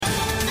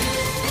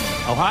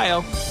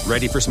Ohio,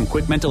 ready for some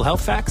quick mental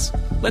health facts?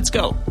 Let's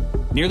go.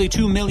 Nearly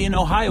 2 million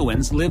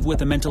Ohioans live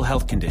with a mental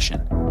health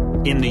condition.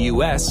 In the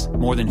U.S.,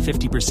 more than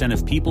 50%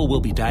 of people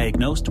will be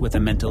diagnosed with a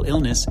mental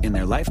illness in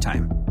their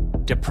lifetime.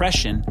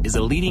 Depression is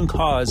a leading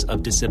cause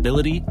of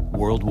disability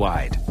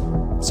worldwide.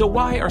 So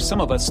why are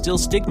some of us still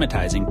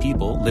stigmatizing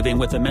people living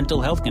with a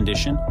mental health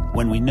condition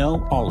when we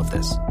know all of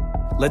this?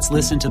 Let's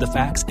listen to the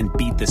facts and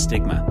beat the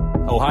stigma.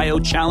 Ohio,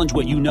 challenge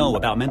what you know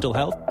about mental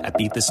health at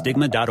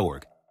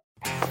beatthestigma.org.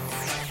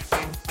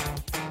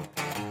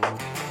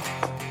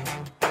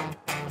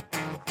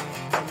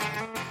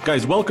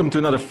 Guys, welcome to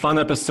another fun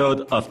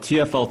episode of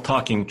TFL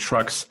Talking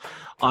Trucks.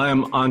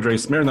 I'm Andrei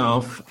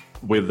Smirnov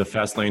with the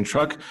Fastlane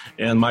Truck,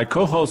 and my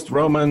co-host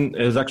Roman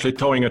is actually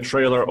towing a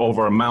trailer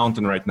over a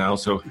mountain right now,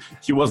 so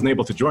he wasn't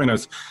able to join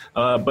us.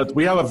 But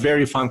we have a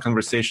very fun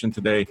conversation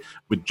today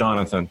with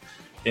Jonathan,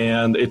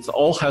 and it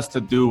all has to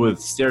do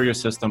with stereo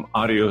system,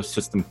 audio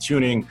system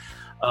tuning,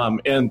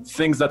 and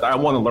things that I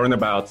want to learn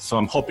about. So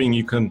I'm hoping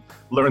you can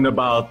learn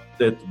about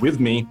it with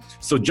me.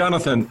 So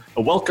Jonathan,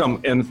 welcome,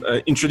 and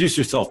introduce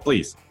yourself,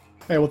 please.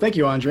 Hey, well, thank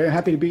you, Andre. I'm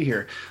happy to be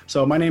here.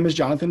 So my name is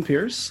Jonathan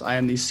Pierce. I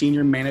am the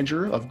Senior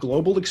Manager of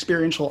Global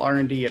Experiential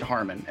R&D at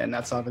Harman, and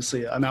that's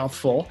obviously a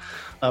mouthful.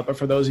 But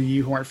for those of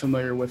you who aren't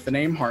familiar with the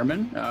name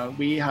Harman,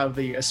 we have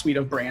a suite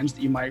of brands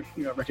that you might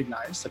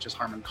recognize, such as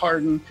Harman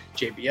Kardon,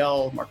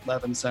 JBL, Mark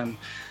Levinson,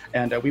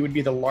 and we would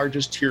be the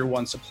largest Tier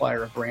 1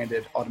 supplier of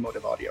branded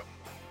automotive audio.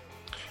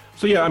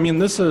 So yeah, I mean,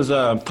 this is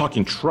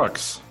talking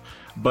trucks,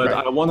 but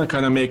right. I want to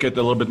kind of make it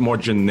a little bit more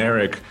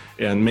generic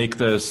and make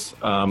this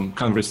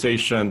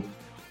conversation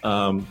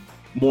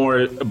more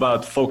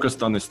about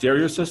focused on the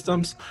stereo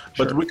systems,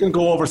 but sure. We can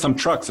go over some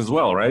trucks as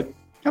well, right?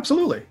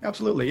 Absolutely.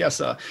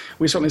 Yes.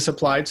 We certainly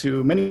supply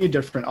to many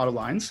different auto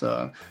lines,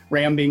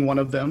 Ram being one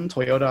of them,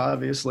 Toyota,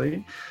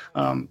 obviously,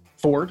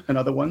 Ford,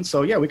 another one.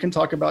 So yeah, we can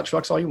talk about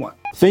trucks all you want.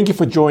 Thank you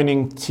for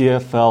joining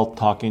TFL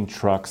Talking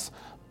Trucks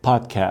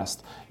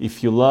podcast.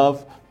 If you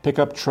love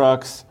pickup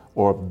trucks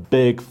or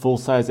big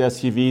full-size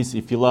SUVs,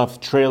 if you love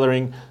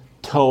trailering,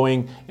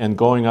 towing, and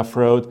going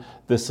off-road,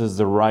 this is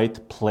the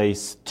right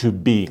place to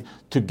be.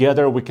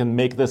 Together, we can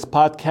make this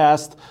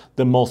podcast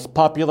the most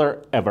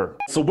popular ever.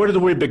 So where do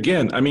we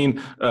begin? I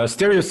mean,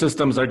 stereo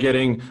systems are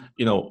getting,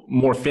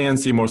 more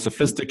fancy, more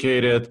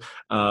sophisticated.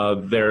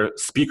 Their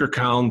speaker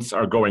counts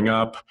are going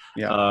up.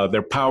 Yeah.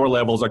 Their power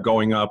levels are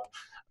going up.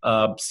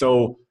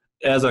 So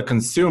as a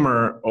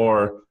consumer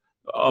or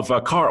of a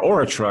car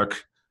or a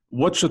truck,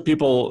 what should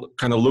people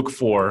kind of look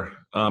for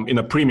in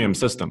a premium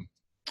system?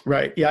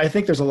 Right. Yeah, I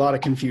think there's a lot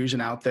of confusion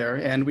out there.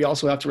 And we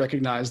also have to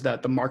recognize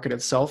that the market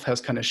itself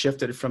has kind of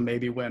shifted from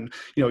maybe when,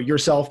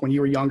 yourself, when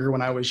you were younger,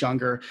 when I was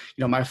younger,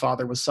 my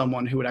father was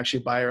someone who would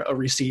actually buy a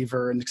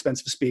receiver and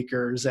expensive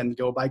speakers and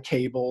go buy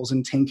cables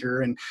and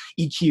tinker and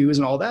EQs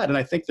and all that. And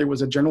I think there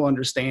was a general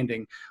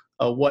understanding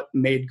what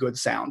made good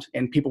sound,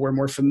 and people were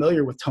more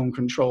familiar with tone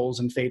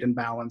controls and fade and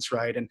balance,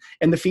 right?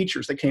 And the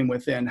features that came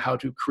within how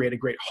to create a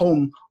great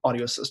home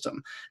audio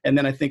system. And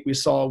then I think we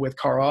saw with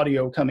car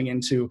audio coming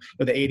into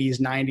the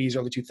 80s, 90s,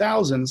 early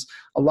 2000s,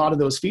 a lot of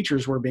those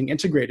features were being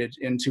integrated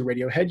into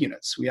radio head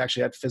units. We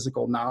actually had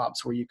physical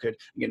knobs where you could,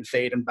 again,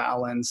 fade and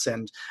balance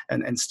and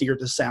steer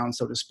the sound,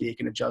 so to speak,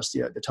 and adjust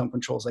the tone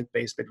controls like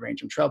bass, mid,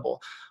 range, and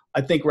treble. I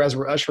think as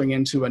we're ushering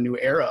into a new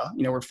era,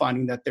 we're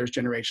finding that there's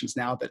generations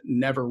now that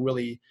never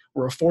really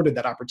were afforded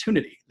that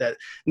opportunity, that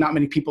not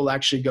many people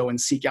actually go and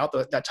seek out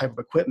that type of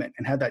equipment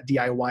and have that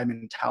DIY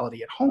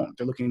mentality at home.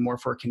 They're looking more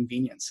for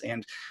convenience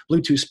and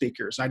Bluetooth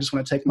speakers. And I just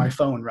want to take my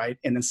phone, right,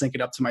 and then sync it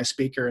up to my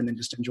speaker and then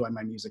just enjoy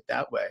my music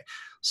that way.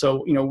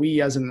 So,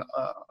 we as an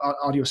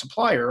audio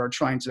supplier are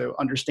trying to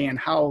understand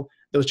how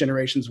those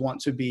generations want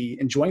to be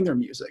enjoying their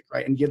music,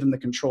 right? And give them the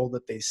control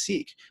that they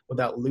seek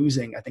without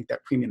losing, I think,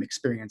 that premium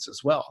experience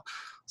as well.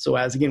 So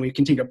as, again, we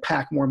continue to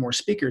pack more and more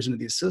speakers into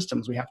these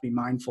systems, we have to be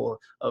mindful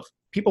of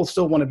people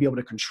still want to be able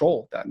to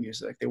control that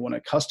music. They want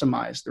to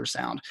customize their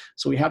sound.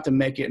 So we have to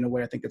make it in a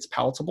way, I think, that's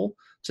palatable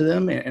to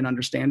them and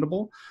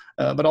understandable,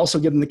 but also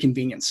give them the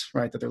convenience,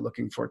 right, that they're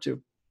looking for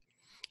too.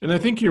 And I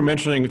think you're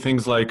mentioning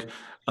things like,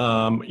 a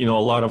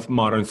lot of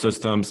modern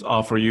systems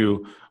offer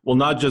you, well,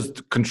 not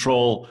just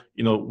control,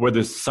 where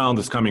this sound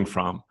is coming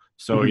from.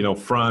 So,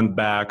 front,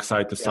 back,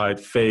 side to side,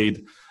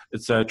 fade,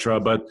 etc.,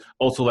 but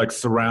also like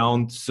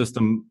surround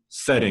system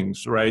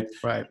settings, right?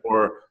 Right.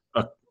 Or,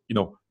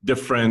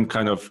 different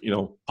kind of,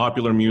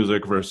 popular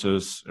music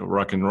versus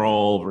rock and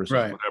roll versus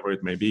whatever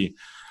it may be.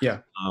 Yeah.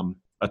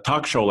 A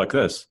talk show like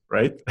this,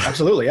 right?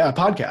 Absolutely. Yeah. A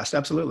podcast.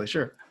 Absolutely.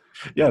 Sure.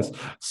 Yes.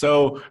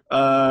 So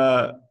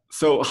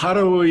how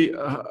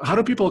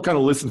do people kind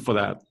of listen for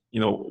that?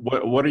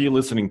 What are you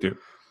listening to?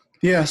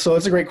 Yeah, so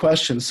that's a great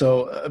question.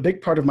 So a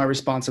big part of my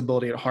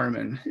responsibility at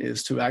Harman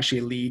is to actually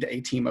lead a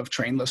team of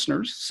trained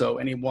listeners. So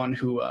anyone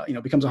who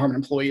becomes a Harman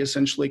employee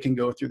essentially can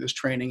go through this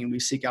training, and we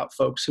seek out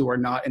folks who are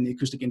not in the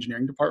acoustic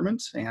engineering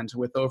department. And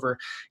with over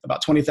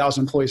about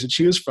 20,000 employees to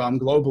choose from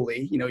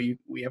globally,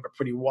 we have a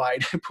pretty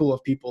wide pool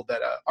of people that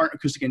aren't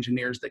acoustic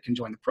engineers that can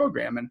join the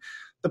program. And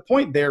the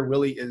point there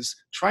really is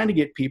trying to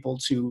get people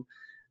to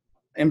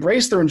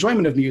embrace their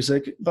enjoyment of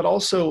music, but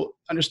also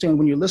understand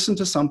when you listen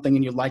to something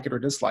and you like it or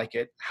dislike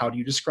it, how do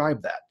you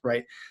describe that,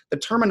 right? The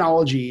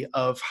terminology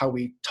of how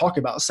we talk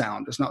about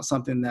sound is not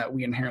something that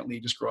we inherently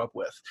just grow up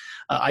with.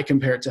 I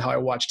compare it to how I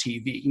watch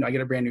TV. I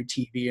get a brand new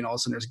TV and all of a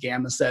sudden there's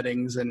gamma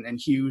settings and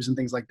hues and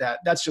things like that.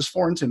 That's just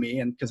foreign to me,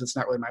 and because it's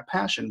not really my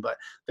passion, but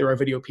there are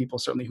video people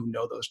certainly who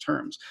know those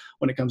terms.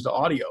 When it comes to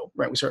audio,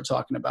 right, we start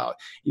talking about,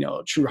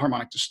 true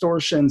harmonic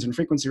distortions and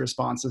frequency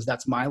responses.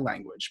 That's my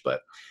language.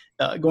 But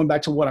going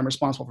back to what I'm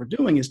responsible for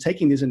doing is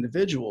taking these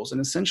individuals and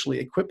essentially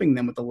equipping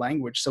them with the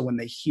language so when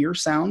they hear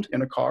sound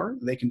in a car,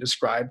 they can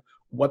describe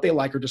what they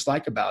like or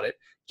dislike about it,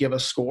 give a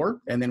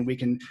score, and then we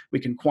can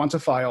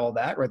quantify all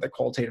that, right, that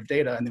qualitative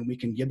data, and then we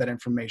can give that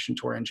information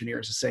to our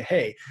engineers to say,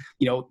 hey,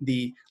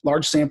 the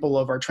large sample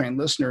of our trained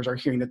listeners are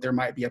hearing that there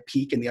might be a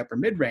peak in the upper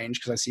mid-range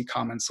because I see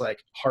comments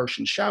like harsh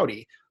and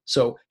shouty.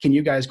 So can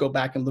you guys go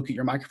back and look at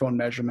your microphone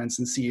measurements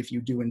and see if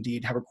you do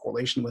indeed have a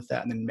correlation with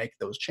that and then make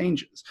those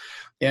changes?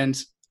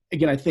 And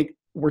again, I think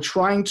we're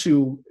trying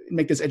to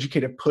make this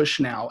educated push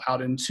now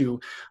out into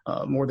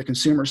more the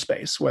consumer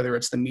space, whether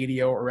it's the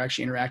media or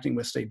actually interacting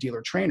with, say,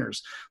 dealer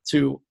trainers,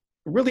 to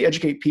really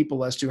educate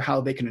people as to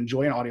how they can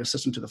enjoy an audio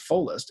system to the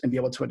fullest and be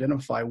able to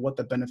identify what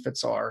the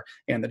benefits are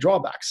and the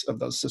drawbacks of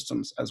those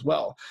systems as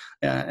well.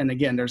 And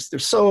again, there's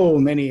so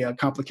many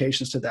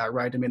complications to that,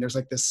 right? I mean, there's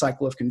like this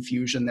cycle of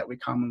confusion that we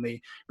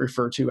commonly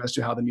refer to as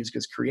to how the music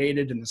is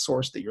created and the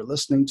source that you're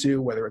listening to,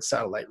 whether it's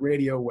satellite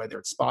radio, whether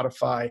it's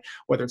Spotify,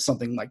 whether it's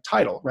something like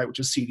Tidal, right, which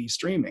is CD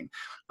streaming.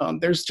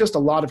 There's just a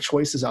lot of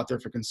choices out there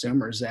for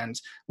consumers, and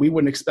we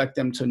wouldn't expect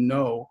them to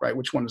know, right,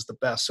 which one is the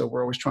best. So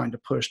we're always trying to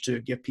push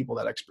to give people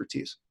that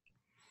expertise.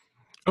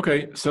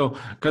 Okay, so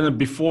kind of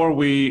before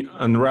we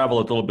unravel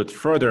it a little bit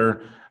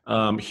further,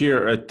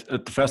 here at the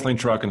Fastlane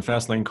Truck and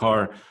Fastlane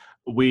Car,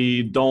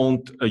 we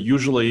don't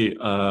usually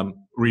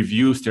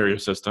review stereo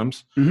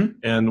systems. Mm-hmm.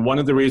 And one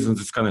of the reasons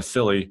it's kind of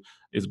silly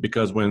is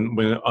because when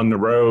on the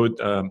road,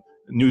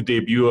 new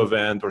debut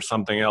event or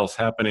something else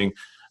happening,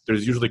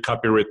 there's usually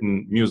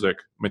copywritten music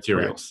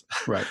materials.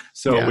 Right.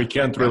 So yeah, we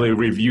can't really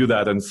review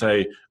that and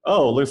say,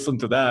 oh, listen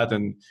to that.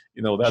 And,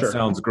 that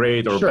sounds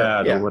great or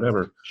bad or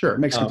whatever. Sure. It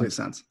makes complete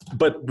sense.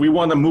 But we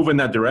want to move in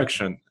that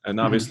direction and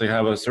obviously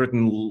have a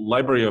certain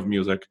library of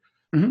music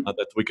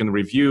that we can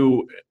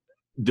review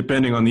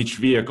depending on each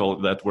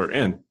vehicle that we're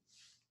in.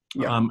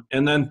 Yeah.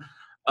 And then,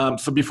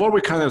 so before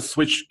we kind of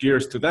switch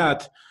gears to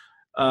that,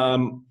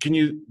 can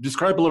you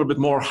describe a little bit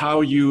more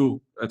how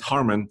you at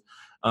Harman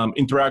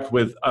interact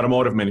with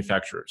automotive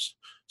manufacturers?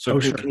 So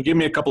can you give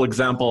me a couple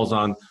examples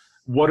on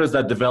what is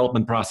that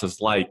development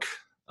process like,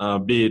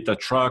 be it a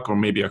truck or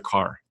maybe a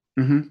car?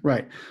 Mm-hmm,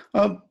 right.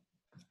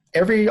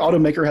 Every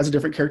automaker has a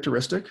different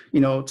characteristic.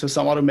 To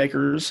some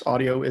automakers,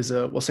 audio is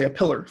we'll say a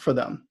pillar for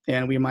them.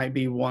 And we might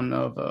be one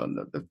of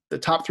the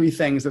top three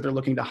things that they're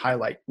looking to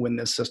highlight when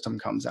this system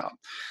comes out.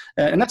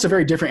 And that's a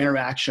very different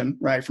interaction,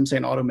 right, from say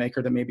an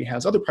automaker that maybe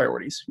has other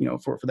priorities,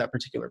 for that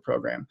particular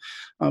program.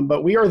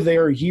 But we are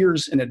there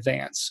years in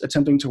advance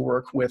attempting to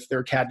work with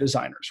their CAD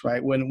designers,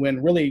 right? When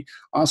really,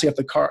 honestly,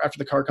 after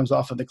the car comes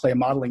off of the clay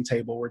modeling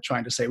table, we're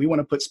trying to say, we want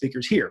to put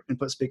speakers here and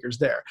put speakers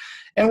there.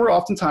 And we're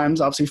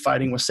oftentimes obviously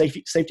fighting with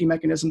safety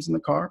mechanisms in the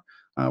car.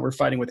 We're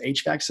fighting with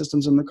HVAC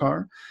systems in the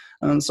car.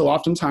 So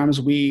oftentimes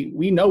we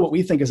know what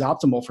we think is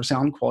optimal for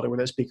sound quality, where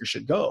those speakers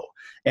should go.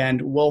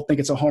 And we'll think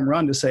it's a home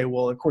run to say,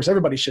 well, of course,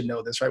 everybody should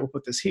know this, right? We'll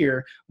put this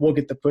here. We'll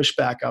get the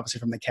pushback, obviously,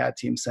 from the CAD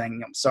team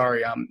saying, I'm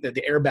sorry,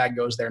 the airbag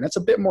goes there. And that's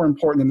a bit more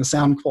important than the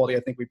sound quality. I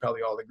think we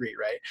probably all agree,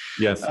 right?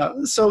 Yes.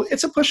 So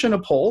it's a push and a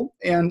pull.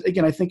 And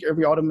again, I think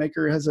every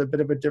automaker has a bit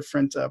of a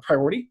different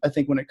priority, I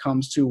think, when it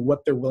comes to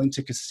what they're willing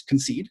to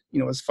concede,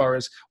 as far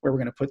as where we're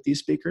going to put these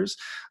speakers.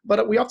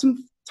 But we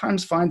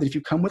oftentimes find that if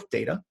you come with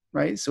data,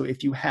 right? So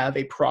if you have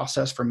a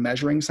process for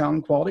measuring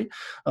sound quality,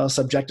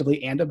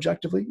 subjectively and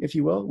objectively, if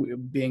you will,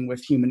 being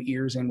with human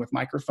ears and with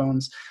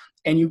microphones,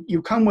 and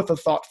you come with a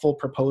thoughtful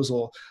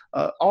proposal,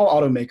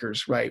 all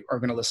automakers, right, are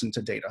going to listen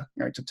to data,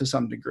 right, to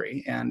some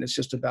degree. And it's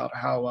just about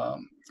how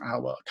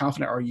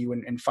confident are you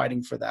in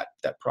fighting for that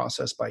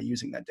process by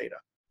using that data.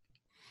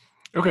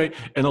 Okay.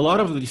 And a lot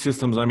of these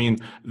systems, I mean,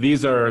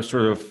 these are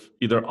sort of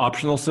either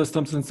optional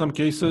systems in some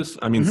cases.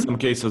 I mean, some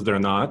cases they're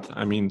not.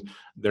 I mean,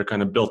 they're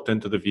kind of built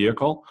into the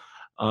vehicle.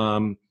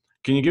 Can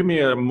you give me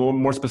a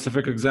more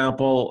specific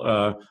example?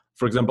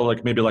 For example,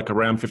 maybe like a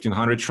Ram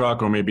 1500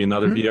 truck or maybe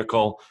another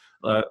vehicle.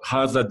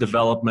 How's that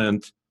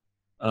development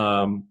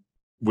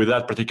with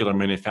that particular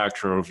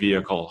manufacturer or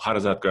vehicle? How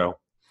does that go?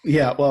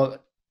 Yeah, well,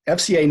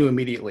 FCA knew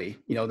immediately,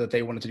 that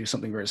they wanted to do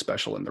something very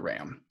special in the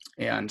Ram.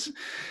 And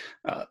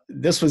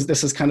this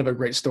is kind of a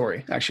great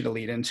story actually to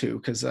lead into,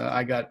 because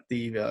I got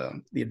the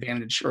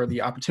advantage, or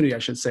the opportunity, I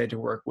should say, to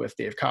work with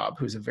Dave Cobb,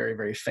 who's a very,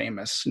 very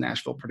famous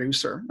Nashville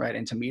producer, right?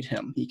 And to meet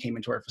him, he came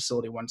into our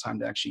facility one time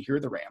to actually hear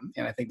the Ram.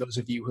 And I think those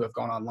of you who have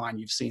gone online,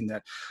 you've seen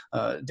that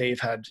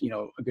Dave had,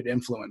 a good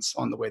influence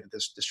on the way that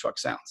this truck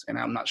sounds. And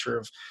I'm not sure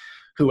if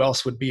who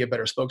else would be a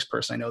better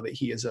spokesperson? I know that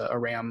he is a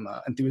Ram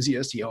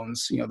enthusiast. He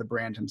owns, the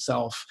brand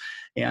himself.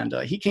 And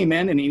he came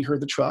in and he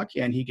heard the truck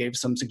and he gave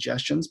some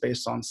suggestions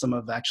based on some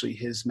of actually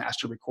his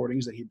master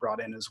recordings that he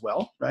brought in as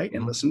well, right,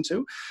 and listened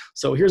to.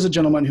 So here's a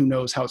gentleman who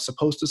knows how it's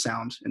supposed to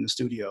sound in the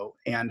studio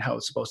and how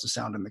it's supposed to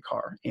sound in the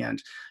car.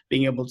 And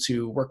being able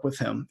to work with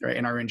him, right,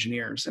 and our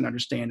engineers and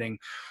understanding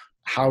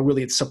how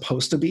really it's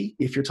supposed to be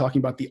if you're talking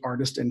about the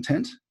artist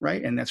intent,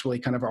 right? And that's really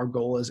kind of our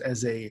goal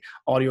as a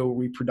audio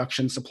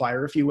reproduction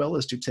supplier, if you will,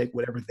 is to take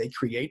whatever they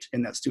create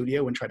in that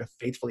studio and try to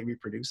faithfully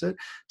reproduce it.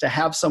 To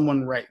have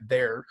someone right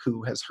there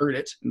who has heard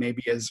it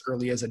maybe as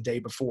early as a day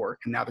before,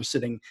 and now they're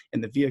sitting in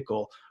the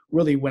vehicle,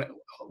 really went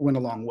a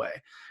long way,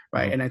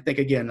 right? Mm-hmm. And I think,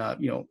 again,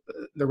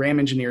 the Ram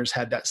engineers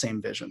had that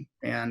same vision.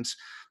 And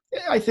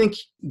I think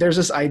there's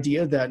this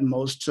idea that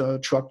most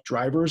truck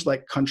drivers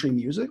like country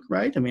music,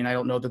 right? I mean, I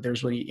don't know that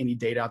there's really any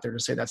data out there to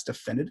say that's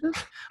definitive,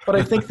 but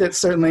I think that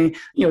certainly,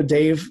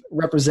 Dave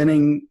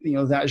representing,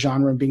 that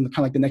genre and being kind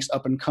of like the next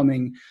up and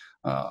coming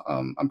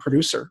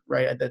producer,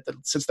 right? That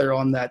sits there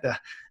on that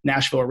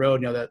Nashville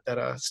road,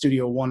 that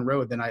Studio One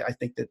road, then I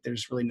think that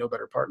there's really no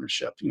better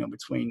partnership,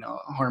 between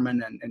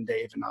Harman and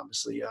Dave and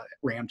obviously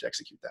Ram to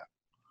execute that.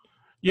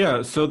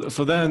 Yeah, so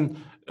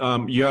then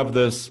you have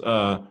this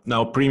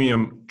now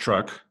premium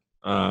truck.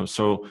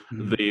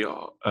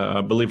 The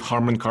I believe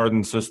Harman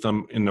Kardon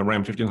system in the Ram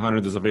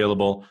 1500 is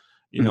available,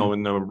 in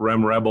the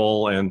Ram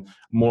Rebel and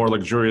more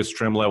luxurious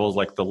trim levels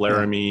like the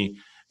Laramie,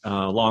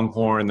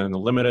 Longhorn, and the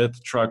Limited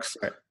trucks.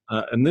 Right.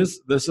 And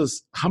this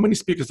is, how many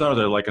speakers are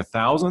there? Like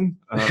 1,000?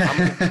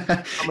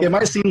 It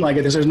might seem like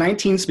it. There's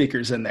 19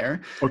 speakers in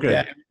there. Okay.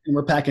 Yeah, and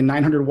we're packing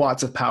 900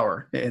 watts of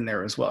power in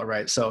there as well,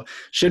 right? So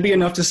should be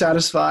enough to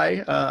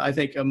satisfy, I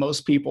think,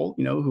 most people,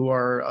 who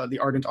are the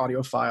ardent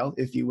audiophile,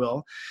 if you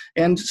will.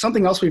 And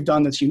something else we've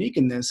done that's unique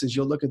in this is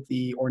you'll look at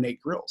the ornate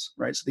grills,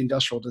 right? So the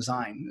industrial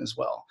design as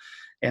well.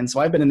 And so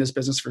I've been in this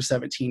business for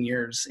 17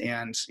 years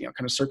and, kind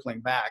of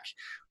circling back,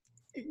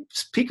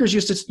 speakers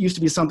used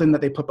to be something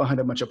that they put behind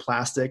a bunch of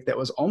plastic that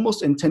was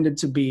almost intended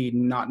to be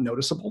not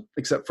noticeable,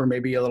 except for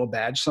maybe a little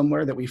badge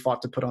somewhere that we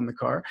fought to put on the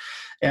car.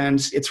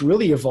 And it's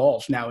really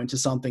evolved now into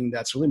something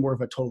that's really more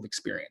of a total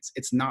experience.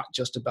 It's not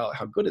just about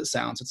how good it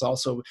sounds. It's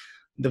also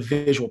the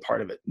visual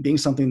part of it, being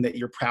something that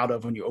you're proud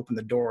of when you open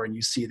the door and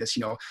you see this,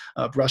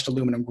 brushed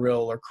aluminum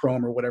grill or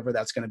chrome or whatever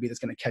that's going to be, that's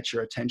going to catch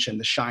your attention.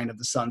 The shine of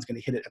the sun's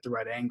going to hit it at the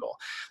right angle,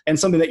 and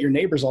something that your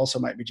neighbors also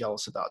might be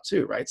jealous about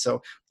too, right?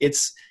 So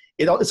it's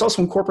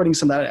also incorporating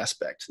some of that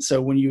aspect.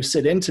 So when you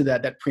sit into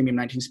that premium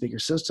 19-speaker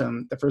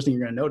system, the first thing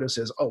you're going to notice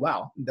is, oh,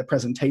 wow, the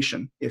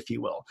presentation, if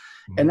you will.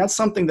 Mm-hmm. And that's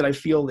something that I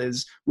feel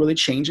is really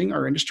changing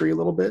our industry a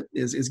little bit,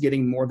 is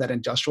getting more of that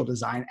industrial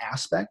design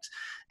aspect.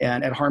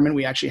 And at Harman,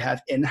 we actually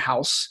have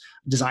in-house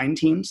design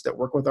teams that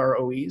work with our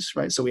OEs,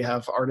 right? So we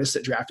have artists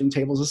at drafting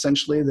tables,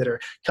 essentially, that are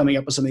coming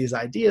up with some of these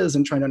ideas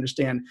and trying to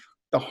understand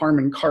the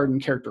Harman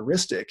Kardon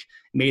characteristic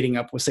mating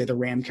up with, say, the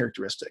Ram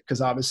characteristic.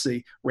 Because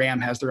obviously Ram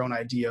has their own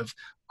idea of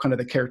kind of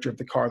the character of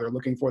the car they're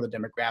looking for, the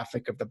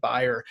demographic of the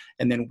buyer,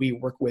 and then we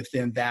work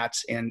within that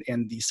and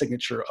the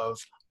signature of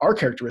our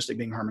characteristic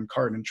being Harman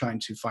Kardon and trying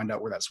to find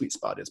out where that sweet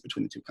spot is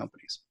between the two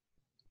companies.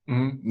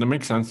 Mm-hmm. That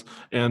makes sense.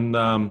 And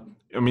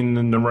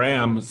in the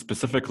Ram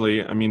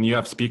specifically, you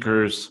have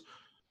speakers,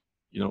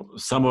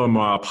 some of them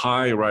are up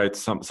high, right?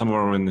 Some of them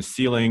are in the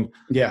ceiling.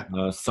 Yeah.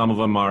 Some of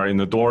them are in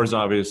the doors,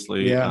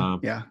 obviously.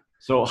 Yeah.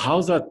 So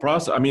how's that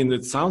process?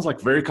 It sounds like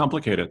very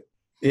complicated.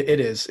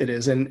 It is.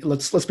 And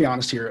let's be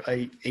honest here.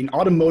 An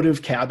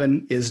automotive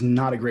cabin is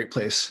not a great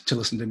place to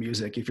listen to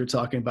music. If you're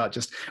talking about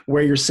just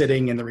where you're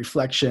sitting and the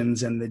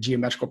reflections and the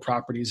geometrical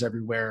properties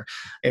everywhere.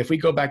 If we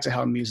go back to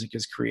how music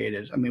is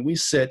created, we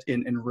sit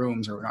in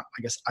rooms, or not,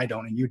 I guess I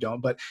don't and you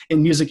don't, but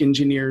in music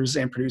engineers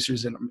and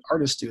producers and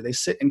artists do, they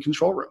sit in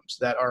control rooms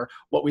that are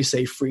what we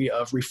say free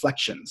of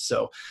reflections.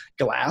 So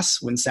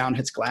glass, when sound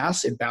hits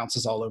glass, it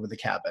bounces all over the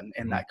cabin,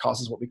 and that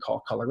causes what we call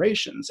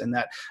colorations, and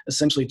that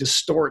essentially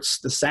distorts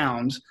the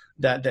sound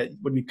that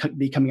would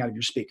be coming out of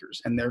your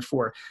speakers, and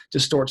therefore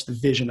distorts the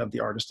vision of the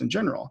artist in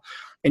general.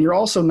 And you're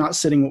also not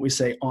sitting what we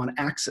say on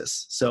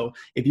axis. So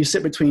if you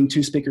sit between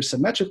two speakers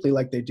symmetrically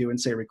like they do in,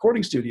 say, a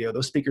recording studio,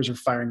 those speakers are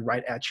firing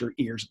right at your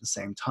ears at the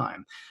same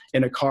time.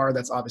 In a car,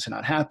 that's obviously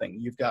not happening.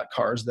 You've got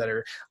cars that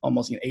are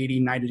almost 80,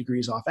 90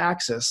 degrees off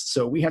axis.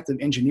 So we have to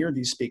engineer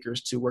these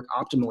speakers to work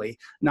optimally,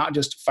 not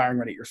just firing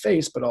right at your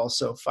face, but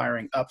also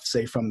firing up,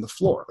 say, from the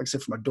floor, like say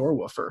from a door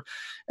woofer.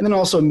 And then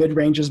also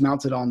mid-range is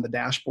mounted on the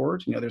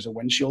dashboard. There's a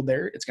windshield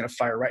there. It's going to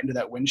fire right into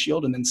that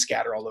windshield and then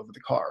scatter all over the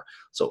car.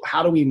 So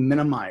how do we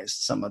minimize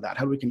some of that?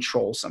 How do we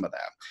control some of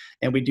that?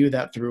 And we do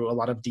that through a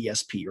lot of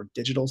DSP, or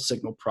digital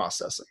signal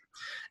processing.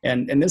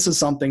 And this is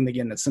something,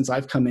 again, that since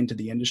I've come into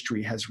the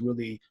industry has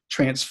really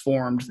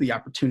transformed the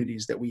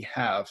opportunities that we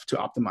have to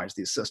optimize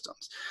these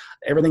systems.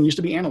 Everything used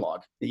to be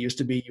analog. It used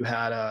to be you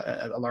had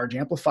a large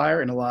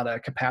amplifier and a lot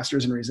of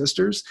capacitors and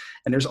resistors,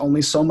 and there's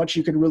only so much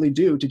you could really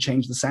do to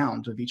change the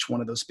sound of each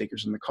one of those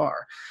speakers in the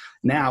car.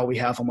 Now we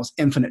have almost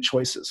infinite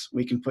choices.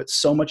 We can put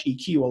so much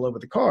EQ all over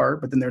the car,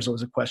 but then there's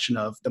always a question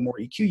of the more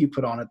EQ you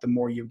put on it, the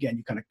more you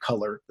kind of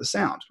color the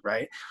sound,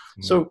 right?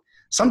 Mm-hmm. So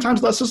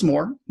sometimes less is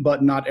more,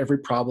 but not every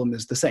problem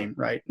is the same,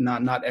 right?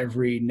 Not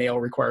every nail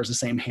requires the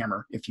same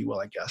hammer, if you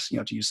will, I guess,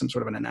 to use some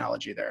sort of an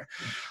analogy there.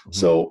 Mm-hmm.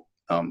 So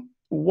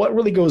what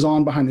really goes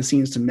on behind the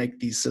scenes to make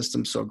these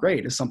systems so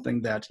great is something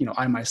that,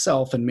 I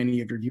myself and many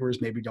of your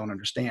viewers maybe don't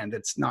understand.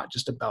 It's not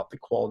just about the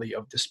quality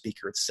of the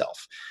speaker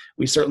itself.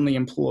 We certainly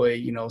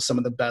employ, some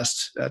of the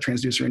best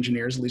transducer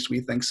engineers, at least we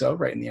think so,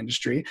 right, in the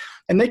industry,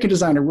 and they can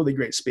design a really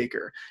great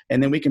speaker.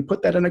 And then we can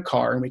put that in a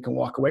car and we can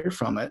walk away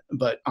from it.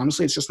 But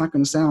honestly, it's just not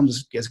going to sound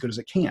as good as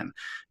it can,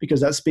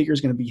 because that speaker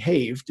is going to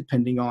behave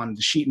depending on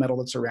the sheet metal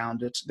that's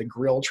around it, the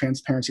grill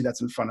transparency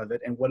that's in front of it,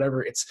 and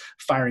whatever it's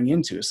firing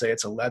into. Say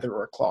it's a leather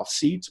or a cloth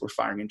seats, or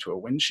firing into a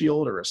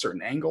windshield or a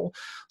certain angle.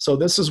 So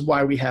this is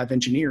why we have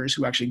engineers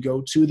who actually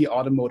go to the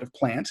automotive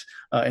plant.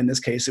 In this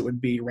case, it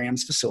would be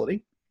Ram's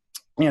facility.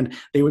 And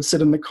they would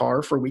sit in the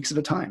car for weeks at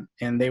a time,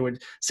 and they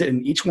would sit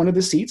in each one of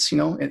the seats,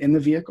 in the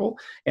vehicle,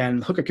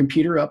 and hook a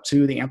computer up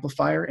to the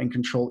amplifier and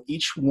control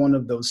each one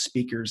of those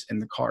speakers in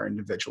the car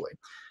individually.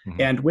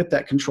 Mm-hmm. And with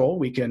that control,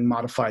 we can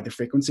modify the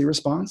frequency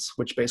response,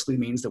 which basically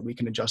means that we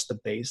can adjust the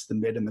bass, the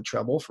mid, and the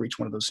treble for each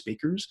one of those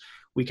speakers.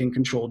 We can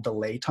control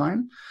delay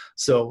time.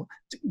 So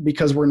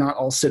because we're not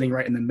all sitting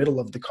right in the middle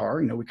of the car,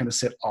 we kind of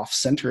sit off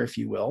center, if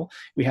you will,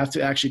 we have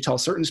to actually tell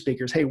certain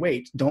speakers, hey,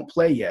 wait, don't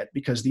play yet,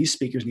 because these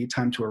speakers need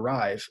time to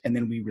arrive. And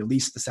then we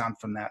release the sound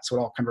from that. So it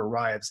all kind of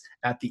arrives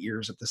at the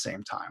ears at the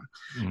same time,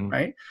 mm-hmm.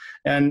 right?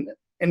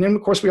 And then,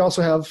 of course, we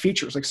also have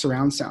features like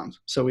surround sound.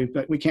 So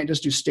we can't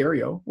just do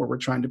stereo, where we're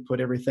trying to put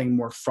everything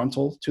more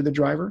frontal to the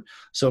driver.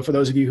 So for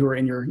those of you who are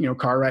in your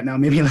car right now,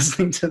 maybe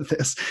listening to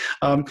this,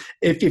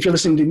 if you're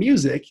listening to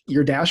music,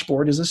 your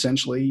dashboard is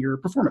essentially your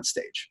performance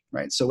stage,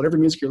 right? So whatever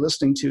music you're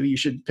listening to, you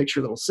should picture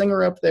a little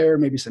singer up there,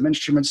 maybe some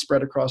instruments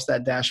spread across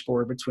that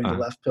dashboard between the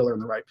left pillar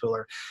and the right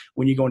pillar.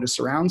 When you go into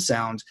surround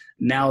sound,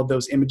 now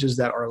those images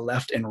that are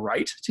left and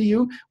right to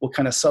you will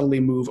kind of subtly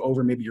move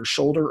over maybe your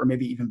shoulder or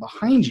maybe even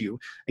behind you,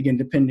 again,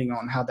 depending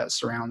on how that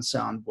surround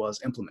sound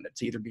was implemented,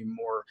 to either be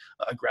more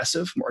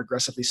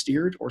aggressively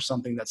steered, or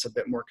something that's a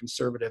bit more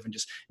conservative and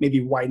just maybe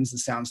widens the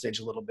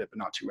soundstage a little bit, but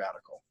not too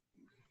radical.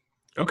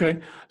 Okay.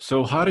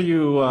 So how do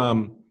you,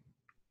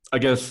 I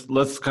guess,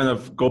 let's kind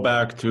of go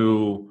back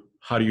to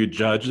how do you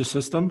judge the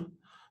system?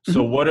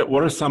 So mm-hmm.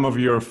 what are some of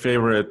your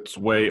favorite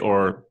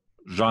or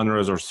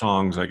genres or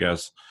songs, I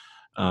guess?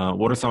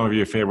 What are some of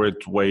your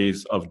favorite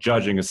ways of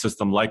judging a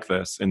system like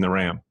this in the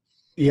RAM?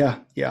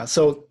 Yeah.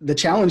 So the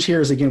challenge here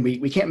is, again,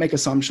 we can't make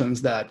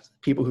assumptions that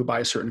people who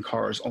buy certain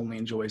cars only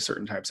enjoy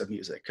certain types of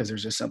music, because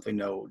there's just simply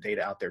no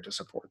data out there to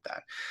support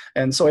that.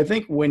 And so I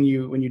think when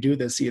you do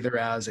this, either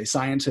as a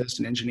scientist,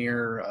 an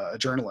engineer, a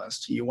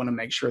journalist, you want to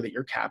make sure that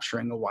you're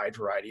capturing a wide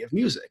variety of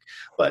music.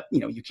 But,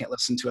 you can't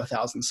listen to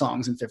 1,000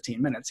 songs in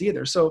 15 minutes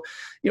either. So,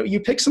 you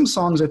pick some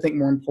songs, I think,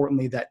 more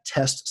importantly, that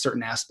test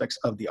certain aspects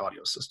of the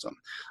audio system.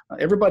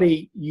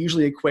 Everybody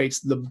usually equates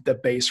the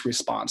bass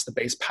response, the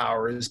bass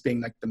power, as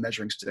being like the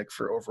measuring stick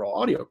for overall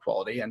audio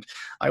quality. And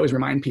I always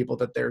remind people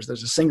that there's a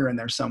singer in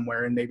there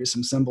somewhere, and maybe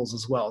some cymbals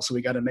as well. So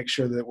we got to make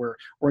sure that we're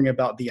worrying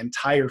about the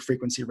entire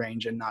frequency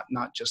range and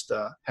not just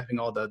having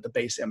all the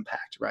bass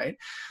impact, right?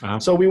 Uh-huh.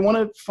 So we want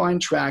to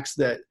find tracks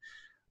that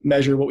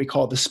measure what we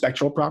call the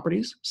spectral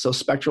properties. So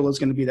spectral is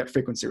going to be that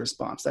frequency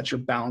response. That's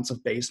your balance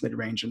of bass,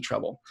 mid-range, and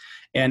treble.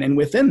 And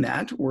within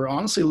that, we're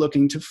honestly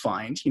looking to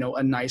find,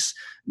 a nice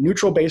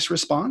neutral bass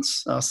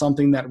response,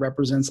 something that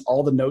represents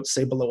all the notes,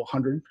 say below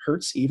 100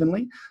 hertz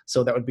evenly.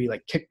 So that would be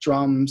like kick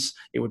drums,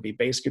 it would be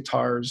bass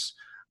guitars,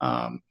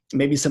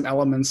 maybe some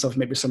elements of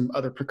maybe some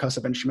other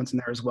percussive instruments in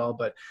there as well.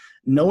 But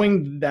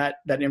knowing that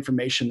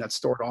information that's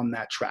stored on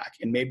that track,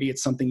 and maybe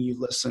it's something you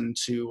listen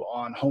to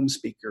on home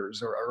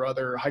speakers or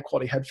other high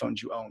quality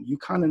headphones you own, you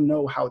kind of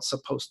know how it's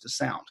supposed to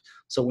sound.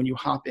 So when you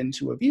hop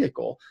into a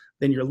vehicle,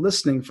 then you're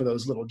listening for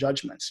those little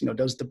judgments.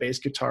 Does the bass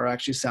guitar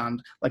actually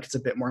sound like it's a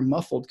bit more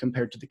muffled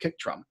compared to the kick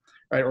drum?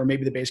 Right? Or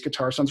maybe the bass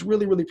guitar sounds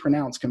really, really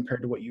pronounced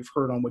compared to what you've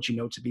heard on what you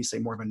know to be, say,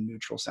 more of a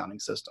neutral sounding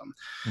system.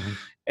 Mm-hmm.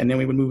 And then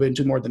we would move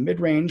into more the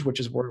mid-range,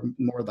 which is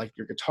more like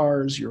your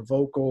guitars, your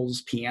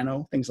vocals,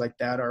 piano, things like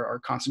that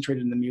are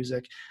concentrated in the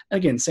music.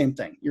 Again, same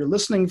thing. You're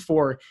listening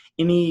for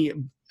any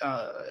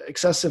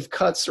excessive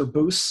cuts or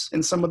boosts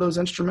in some of those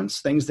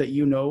instruments, things that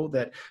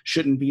that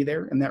shouldn't be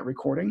there in that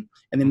recording.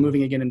 And then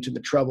moving again into the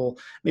treble,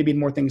 maybe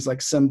more things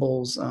like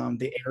cymbals,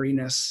 the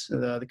airiness,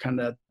 the kind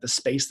of the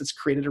space that's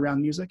created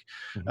around music.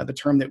 Mm-hmm. The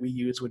term that we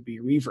use would be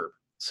reverb.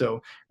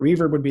 So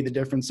reverb would be the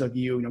difference of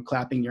you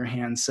clapping your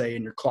hands, say,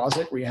 in your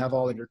closet where you have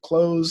all of your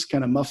clothes,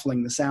 kind of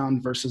muffling the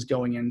sound, versus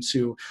going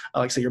into,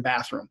 like, say, your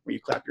bathroom where you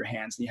clap your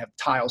hands and you have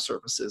tile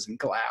surfaces and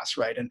glass,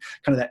 right? And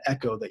kind of that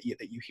echo that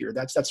you hear.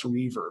 That's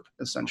reverb,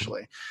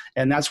 essentially.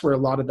 And that's where a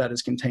lot of that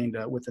is contained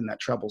within that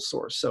treble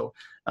source. So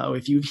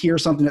If you hear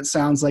something that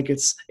sounds like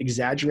it's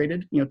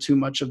exaggerated, too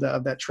much of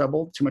that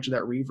treble, too much of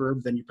that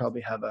reverb, then you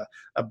probably have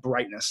a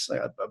brightness,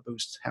 a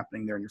boost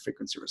happening there in your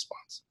frequency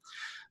response.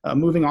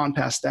 Moving on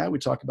past that, we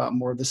talk about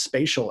more of the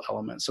spatial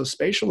element. So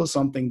spatial is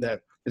something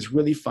that is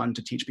really fun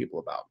to teach people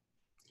about.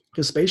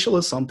 Because spatial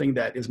is something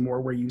that is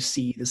more where you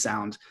see the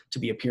sound to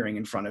be appearing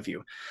in front of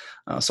you.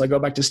 So I go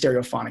back to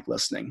stereophonic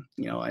listening,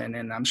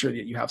 and I'm sure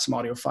that you have some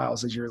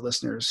audiophiles as your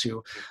listeners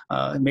who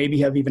maybe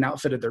have even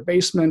outfitted their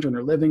basement or in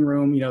their living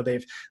room.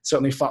 They've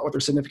certainly fought with their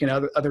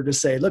significant other to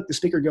say, look, the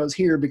speaker goes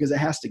here because it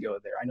has to go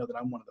there. I know that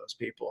I'm one of those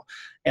people.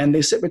 And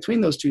they sit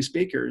between those two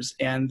speakers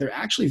and they're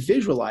actually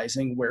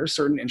visualizing where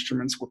certain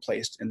instruments were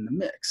placed in the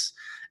mix.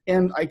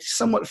 And I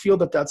somewhat feel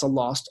that that's a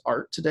lost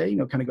art today.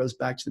 Kind of goes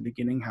back to the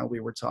beginning, how we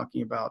were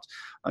talking about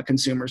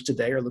consumers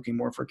today are looking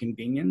more for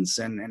convenience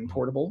and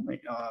portable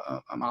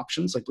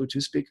options like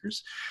Bluetooth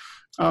speakers.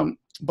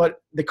 But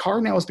the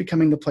car now is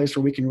becoming the place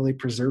where we can really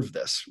preserve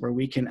this, where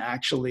we can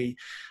actually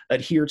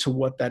adhere to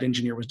what that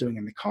engineer was doing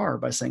in the car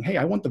by saying, hey,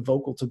 I want the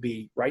vocal to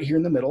be right here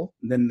in the middle,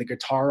 and then the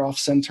guitar off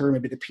center,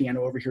 maybe the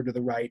piano over here to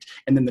the right,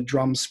 and then the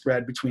drums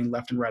spread between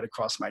left and right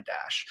across my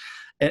dash.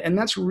 And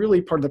that's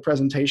really part of the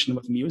presentation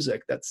with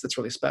music that's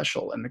really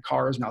special. And the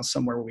car is now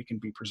somewhere where we can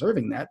be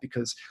preserving that,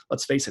 because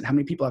let's face it, how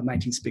many people have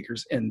 19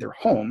 speakers in their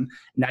home?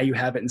 Now you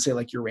have it in, say,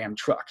 like your Ram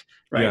truck,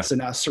 right? Yeah. So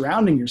now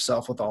surrounding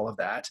yourself with all of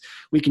that,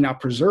 we can now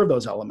preserve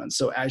those elements.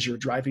 So as you're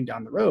driving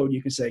down the road,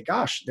 you can say,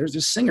 gosh, there's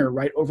this singer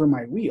right over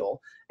my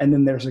wheel. And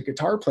then there's a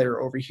guitar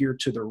player over here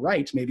to the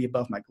right, maybe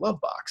above my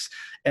glove box.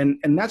 And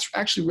that's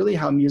actually really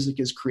how music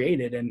is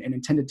created and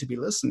intended to be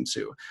listened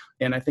to.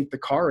 And I think the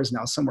car is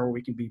now somewhere where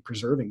we can be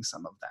preserving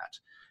some of that,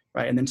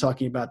 right? And then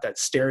talking about that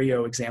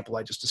stereo example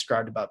I just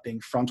described about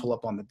being frontal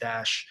up on the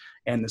dash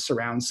and the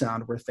surround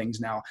sound where things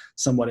now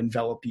somewhat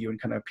envelop you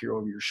and kind of appear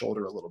over your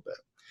shoulder a little bit.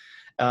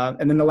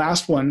 And then the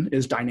last one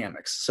is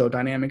dynamics. So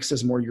dynamics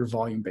is more your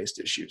volume-based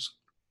issues.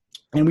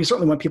 And we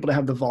certainly want people to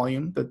have the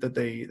volume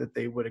that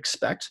they would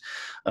expect.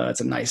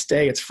 It's a nice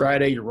day. It's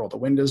Friday. You roll the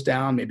windows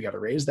down. Maybe you got to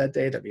raise that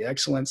day. That'd be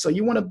excellent. So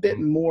you want a bit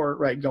more,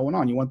 right, going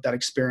on. You want that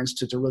experience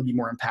to really be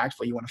more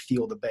impactful. You want to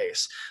feel the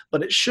bass.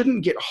 But it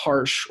shouldn't get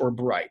harsh or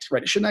bright,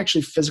 right? It shouldn't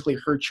actually physically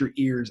hurt your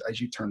ears as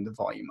you turn the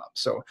volume up.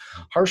 So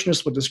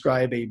harshness would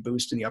describe a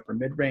boost in the upper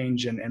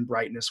mid-range, and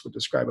brightness would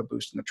describe a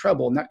boost in the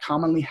treble. And that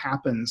commonly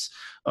happens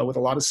with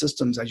a lot of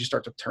systems as you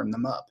start to turn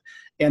them up.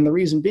 And the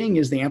reason being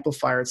is the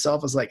amplifier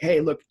itself is like,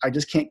 hey, look, I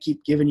just can't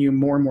keep giving you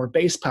more and more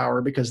bass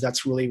power, because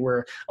that's really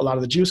where a lot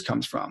of the juice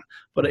comes from.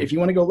 But if you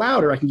want to go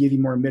louder, I can give you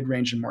more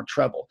mid-range and more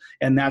treble.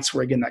 And that's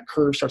where, again, that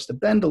curve starts to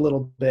bend a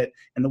little bit.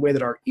 And the way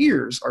that our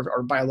ears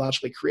are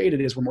biologically created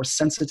is we're more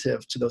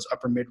sensitive to those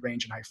upper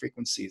mid-range and high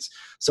frequencies.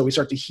 So we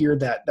start to hear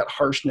that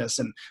harshness,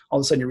 and all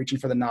of a sudden you're reaching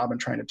for the knob and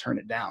trying to turn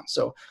it down.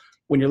 So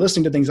when you're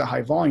listening to things at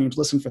high volumes,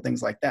 listen for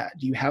things like that.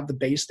 Do you have the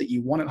bass that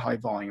you want at high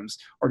volumes,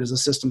 or does the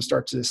system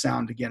start to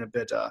sound, again, a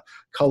bit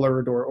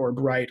colored or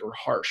bright or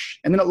harsh?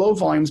 And then at low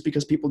volumes,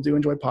 because people do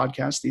enjoy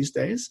podcasts these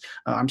days,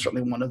 I'm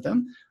certainly one of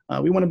them,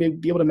 we want to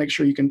be able to make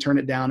sure you can turn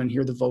it down and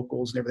hear the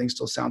vocals and everything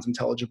still sounds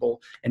intelligible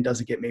and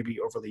doesn't get maybe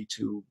overly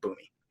too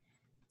boomy.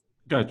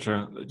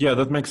 Gotcha. Yeah,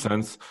 that makes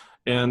sense.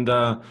 And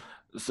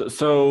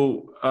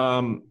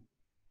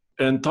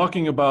and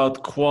talking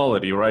about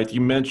quality, right?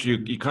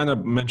 You kind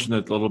of mentioned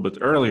it a little bit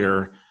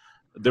earlier,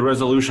 the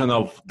resolution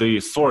of the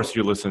source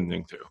you're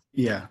listening to.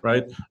 Yeah.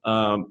 Right.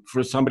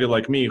 For somebody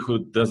like me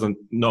who doesn't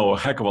know a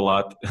heck of a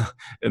lot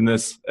in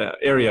this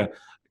area,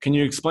 can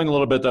you explain a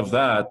little bit of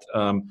that?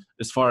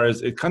 As far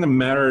as it kind of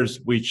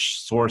matters which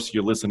source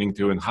you're listening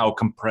to and how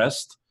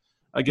compressed,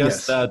 I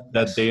guess,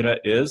 that data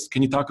is.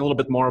 Can you talk a little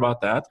bit more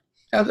about that?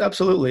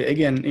 Absolutely.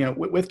 Again,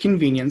 with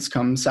convenience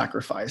comes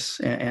sacrifice,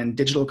 and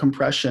digital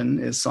compression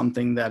is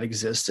something that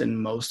exists in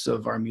most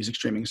of our music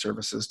streaming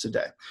services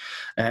today.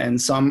 And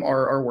some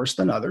are worse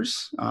than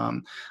others.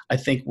 I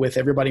think with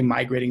everybody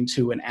migrating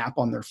to an app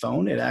on their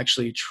phone, it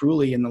actually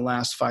truly in the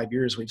last 5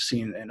 years, we've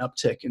seen an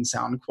uptick in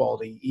sound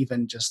quality,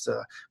 even just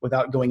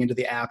without going into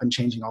the app and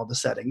changing all the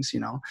settings,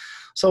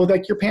 So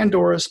like your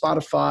Pandora,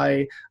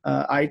 Spotify,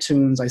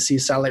 iTunes, I see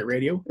Satellite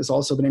Radio has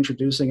also been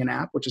introducing an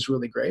app, which is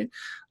really great.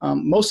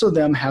 Most of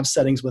them have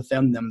settings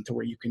within them to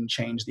where you can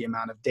change the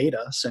amount of data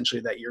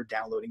essentially that you're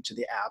downloading to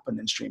the app and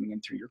then streaming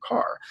in through your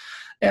car.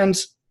 And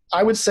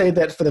I would say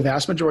that for the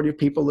vast majority of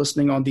people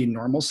listening on the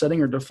normal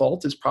setting or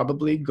default is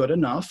probably good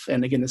enough.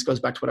 And again, this goes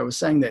back to what I was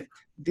saying, that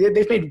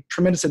they've made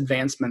tremendous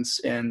advancements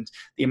in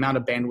the amount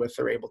of bandwidth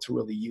they're able to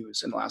really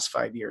use in the last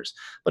 5 years.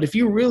 But if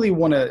you really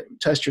want to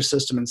test your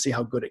system and see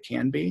how good it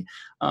can be,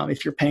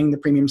 if you're paying the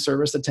premium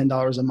service at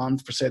 $10 a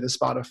month for, say, the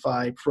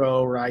Spotify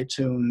Pro or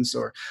iTunes,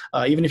 or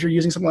even if you're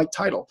using something like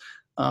Tidal,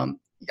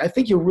 I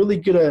think you'll really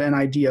get an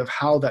idea of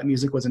how that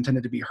music was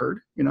intended to be heard,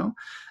 you know?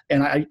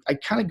 And I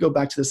kind of go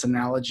back to this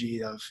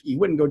analogy of you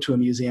wouldn't go to a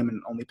museum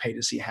and only pay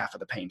to see half of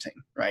the painting,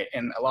 right?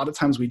 And a lot of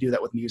times we do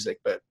that with music,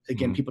 but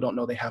again, people don't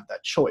know they have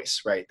that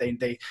choice, right?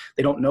 They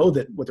don't know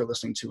that what they're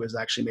listening to is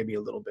actually maybe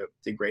a little bit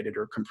degraded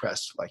or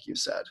compressed, like you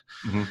said.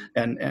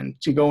 And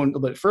to go a little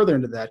bit further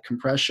into that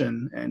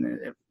compression,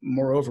 and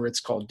moreover,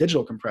 it's called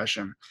digital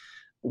compression.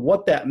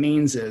 What that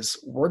means is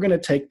we're going to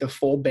take the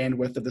full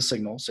bandwidth of the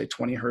signal, say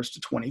 20 hertz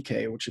to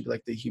 20K, which would be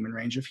like the human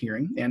range of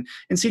hearing. And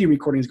CD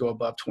recordings go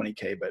above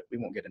 20K, but we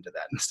won't get into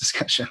that in this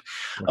discussion.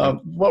 Okay.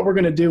 What we're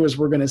going to do is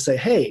we're going to say,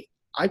 hey,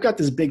 I've got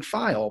this big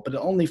file, but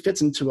it only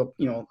fits into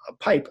a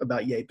pipe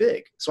about yay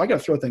big. So I got to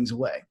throw things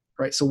away,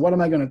 right? So what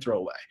am I going to throw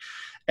away?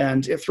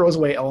 And it throws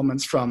away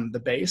elements from the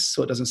bass,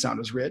 so it doesn't sound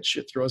as rich.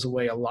 It throws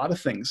away a lot of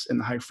things in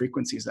the high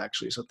frequencies,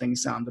 actually, so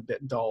things sound a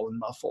bit dull and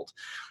muffled.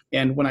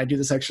 And when I do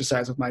this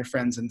exercise with my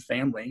friends and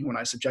family, when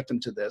I subject them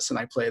to this and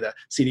I play the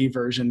CD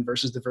version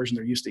versus the version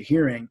they're used to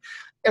hearing,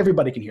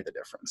 everybody can hear the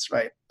difference,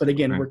 right? But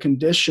again, we're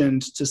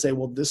conditioned to say,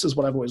 well, this is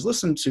what I've always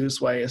listened to,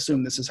 so I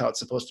assume this is how it's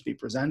supposed to be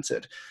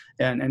presented.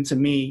 And to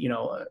me,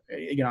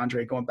 again,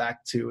 Andre, going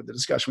back to the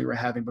discussion we were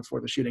having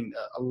before the shooting,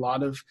 a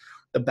lot of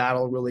the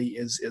battle really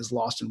is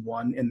lost and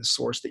won in the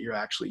source that you're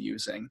actually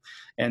using.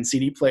 And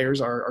CD players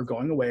are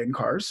going away in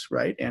cars,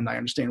 right? And I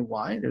understand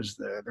why.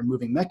 They're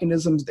moving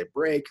mechanisms, they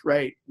break,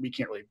 right? We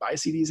can't really buy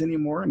CDs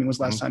anymore. I mean, when was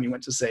the last time you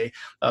went to, say,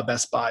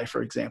 Best Buy,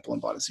 for example,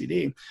 and bought a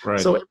CD? Right.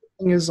 So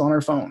everything is on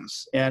our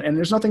phones. And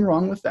there's nothing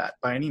wrong with that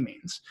by any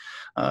means.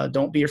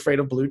 Don't be afraid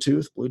of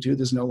Bluetooth. Bluetooth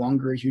is no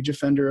longer a huge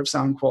offender of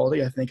sound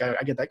quality. I think I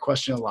get that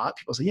question a lot.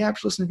 People say, yeah, I'm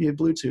just listening via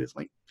Bluetooth.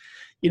 Like,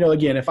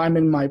 again, if I'm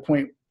in my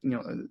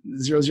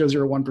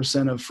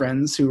 0.0001% of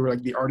friends who are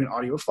like the ardent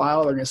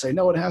audiophile, they're going to say,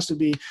 no, it has to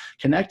be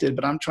connected,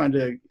 but I'm trying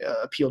to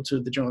appeal to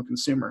the general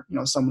consumer.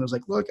 Someone who's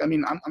like, look, I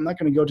mean, I'm not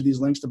going to go to these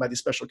links to buy these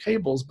special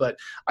cables, but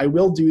I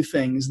will do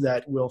things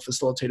that will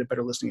facilitate a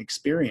better listening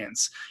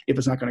experience if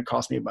it's not going to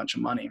cost me a bunch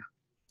of money.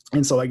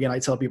 And so again, I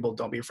tell people,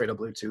 don't be afraid of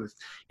Bluetooth.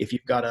 If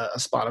you've got a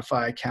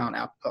Spotify account,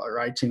 app, or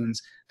iTunes,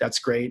 that's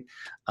great.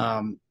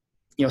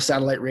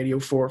 Satellite radio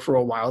for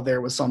a while there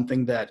was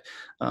something that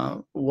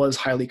was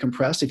highly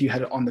compressed if you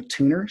had it on the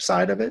tuner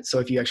side of it. So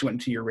if you actually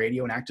went into your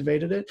radio and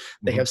activated it,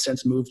 they have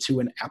since moved to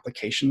an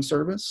application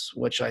service,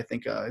 which I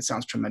think it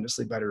sounds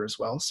tremendously better as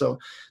well. So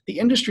the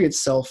industry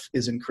itself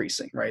is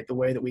increasing, right? The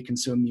way that we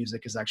consume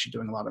music is actually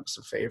doing a lot of us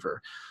a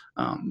favor.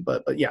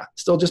 But yeah,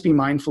 still just be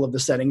mindful of the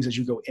settings as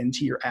you go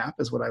into your app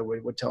is what I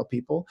would tell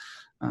people.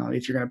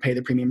 If you're going to pay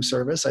the premium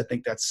service, I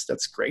think that's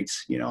great,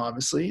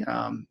 obviously.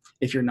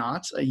 If you're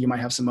not, you might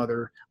have some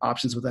other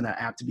options within that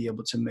app to be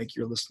able to make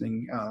your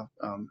listening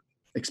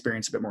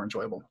experience a bit more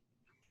enjoyable.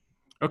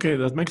 Okay,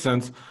 that makes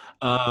sense.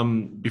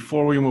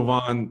 Before we move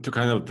on to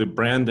kind of the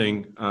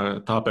branding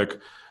topic,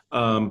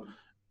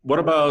 what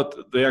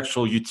about the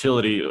actual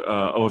utility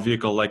of a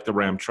vehicle like the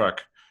Ram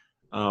truck?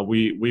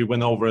 We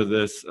went over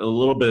this a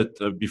little bit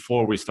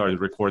before we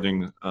started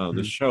recording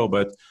the show,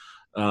 but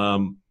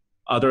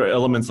other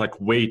elements like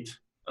weight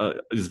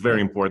is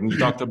very important. You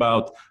talked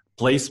about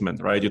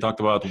placement, right? You talked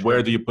about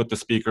where do you put the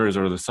speakers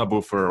or the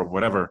subwoofer or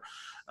whatever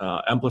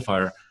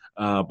amplifier.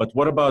 But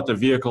what about a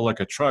vehicle like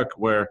a truck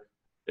where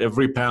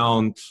every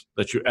pound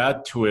that you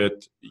add to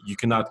it, you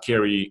cannot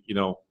carry,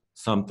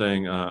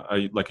 something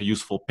like a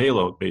useful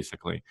payload,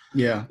 basically.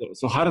 Yeah.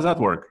 So how does that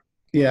work?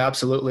 Yeah,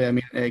 absolutely. I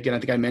mean, again, I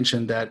think I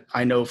mentioned that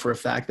I know for a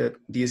fact that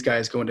these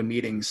guys go into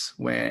meetings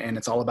and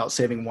it's all about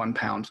saving 1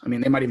 pound. I mean,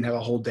 they might even have a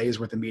whole day's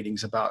worth of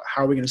meetings about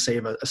how are we going to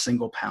save a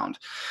single pound.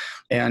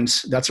 And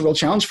that's a real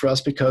challenge for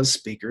us because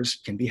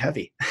speakers can be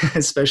heavy,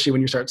 especially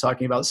when you start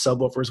talking about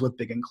subwoofers with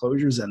big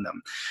enclosures in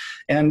them.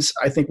 And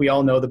I think we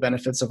all know the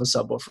benefits of a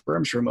subwoofer.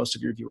 I'm sure most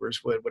of your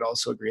viewers would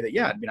also agree that,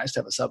 yeah, it'd be nice to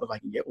have a sub if I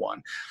can get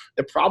one.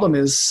 The problem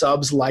is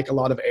subs like a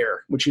lot of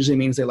air, which usually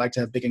means they like to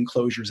have big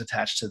enclosures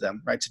attached to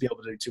them, right? To be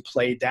able to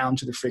play down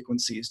to the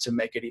frequencies to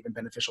make it even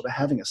beneficial to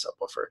having a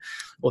subwoofer.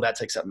 Well, that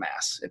takes up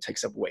mass. It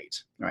takes up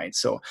weight, right?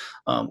 So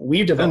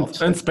we've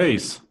developed... And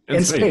space.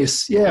 In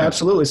space. Yeah,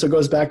 absolutely. So it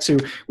goes back to,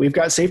 we've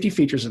got safety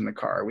features in the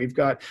car. We've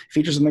got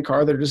features in the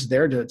car that are just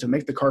there to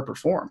make the car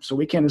perform. So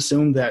we can't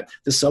assume that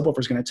the subwoofer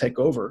is going to take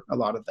over a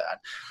lot of that.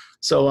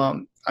 So,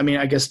 I mean,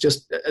 I guess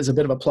just as a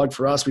bit of a plug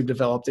for us, we've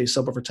developed a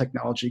subwoofer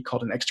technology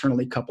called an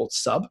externally coupled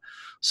sub.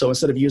 So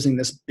instead of using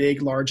this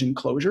big, large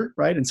enclosure,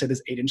 right, and say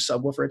this 8-inch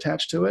subwoofer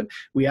attached to it,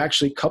 we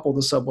actually couple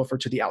the subwoofer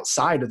to the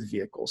outside of the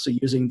vehicle. So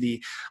using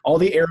all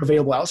the air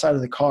available outside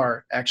of the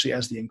car actually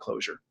as the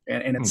enclosure.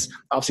 And it's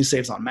obviously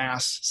saves on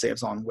mass,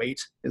 saves on weight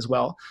as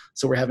well.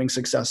 So we're having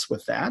success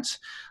with that.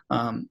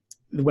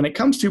 When it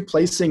comes to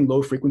placing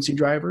low frequency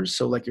drivers,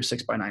 so like your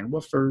 6x9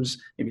 woofers,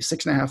 maybe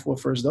 6.5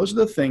 woofers, those are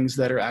the things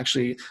that are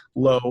actually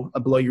low,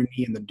 below your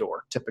knee in the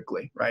door,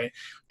 typically, right?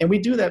 And we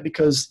do that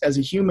because as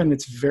a human,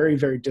 it's very,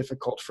 very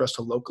difficult for us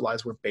to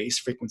localize where bass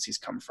frequencies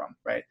come from,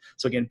 right?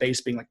 So again,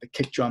 bass being like the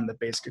kick drum, the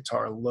bass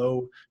guitar,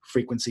 low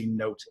frequency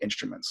note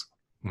instruments.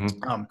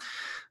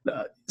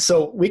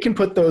 So we can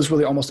put those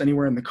really almost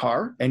anywhere in the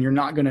car, and you're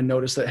not going to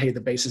notice that, hey,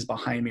 the bass is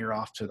behind me or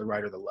off to the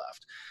right or the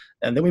left.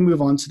 And then we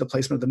move on to the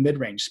placement of the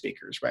mid-range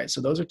speakers, right? So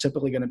those are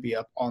typically going to be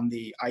up on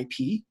the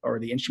IP or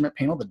the instrument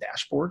panel, the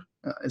dashboard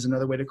is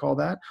another way to call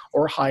that,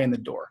 or high in the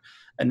door.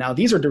 And now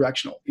these are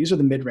directional. These are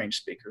the mid-range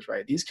speakers,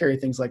 right? These carry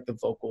things like the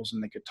vocals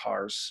and the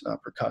guitars,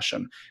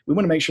 percussion. We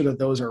want to make sure that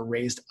those are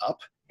raised up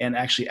and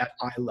actually at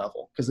eye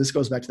level, because this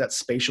goes back to that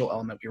spatial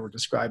element we were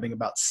describing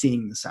about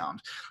seeing the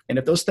sound. And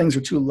if those things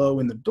are too low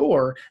in the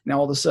door, now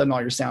all of a sudden all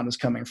your sound is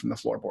coming from the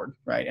floorboard,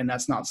 right? And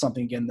that's not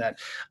something, again, that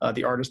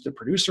the artist, the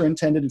producer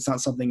intended. It's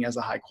not something as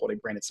a high quality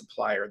branded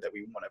supplier that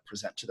we want to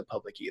present to the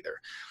public either.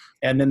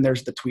 And then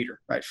there's the tweeter,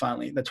 right?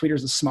 Finally, the tweeter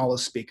is the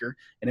smallest speaker,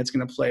 and it's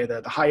going to play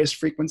the highest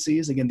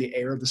frequencies, again, the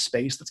air of the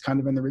space that's kind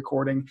of in the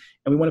recording.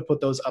 And we want to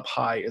put those up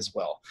high as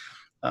well.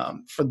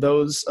 For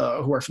those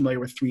who are familiar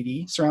with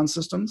 3D surround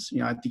systems,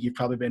 I think you've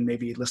probably been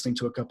maybe listening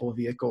to a couple of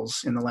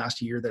vehicles in the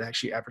last year that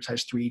actually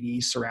advertise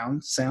 3D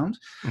surround sound.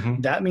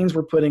 That means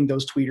we're putting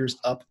those tweeters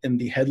up in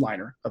the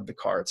headliner of the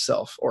car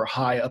itself, or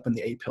high up in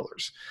the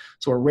A-pillars.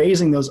 So we're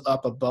raising those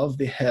up above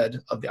the head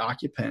of the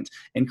occupant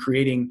and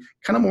creating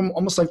kind of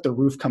almost like the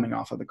roof coming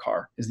off of the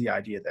car is the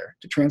idea there,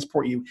 to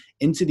transport you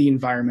into the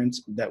environment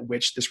that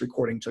which this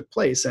recording took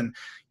place. And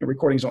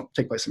recordings don't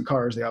take place in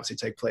cars. They obviously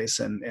take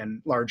place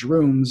in large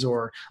rooms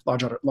or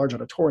large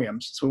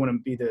auditoriums. So we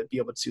want to be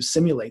able to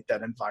simulate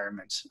that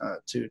environment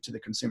to the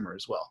consumer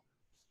as well.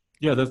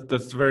 Yeah,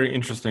 that's very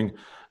interesting.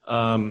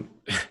 I'm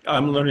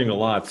learning a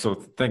lot, so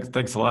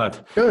thanks a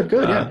lot. Good,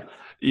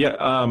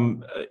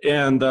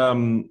 And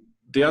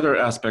the other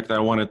aspect I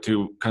wanted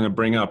to kind of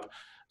bring up.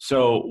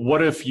 So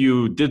what if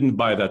you didn't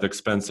buy that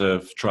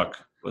expensive truck,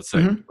 let's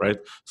say, right?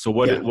 So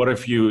what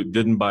if you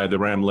didn't buy the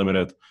Ram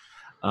Limited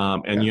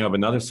and you have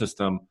another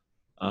system?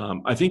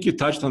 I think you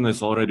touched on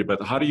this already,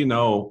 but how do you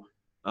know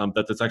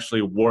that it's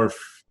actually worth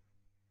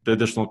the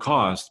additional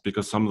cost,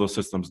 because some of those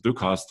systems do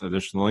cost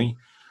additionally,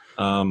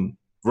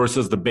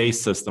 versus the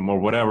base system or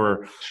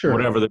whatever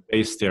the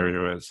base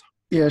stereo is?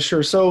 Yeah,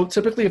 sure. So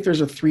typically if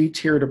there's a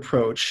 3-tiered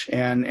approach,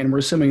 and we're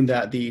assuming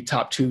that the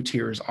top 2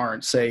 tiers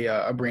aren't, say,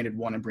 a branded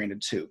 1 and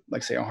branded 2,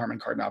 like say a Harman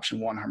Kardon option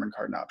 1, Harman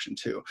Kardon option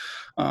 2.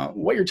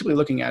 What you're typically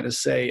looking at is,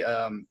 say,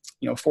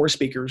 4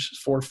 speakers,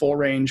 4 full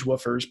range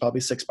woofers, probably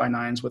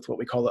 6x9s with what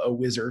we call a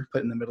whizzer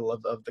put in the middle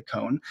of the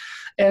cone.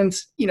 And,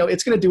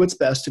 it's going to do its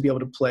best to be able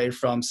to play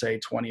from, say,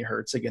 20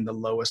 hertz, again, the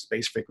lowest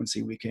bass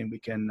frequency we can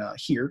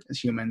hear as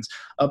humans,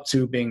 up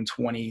to being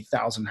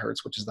 20,000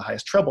 hertz, which is the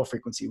highest treble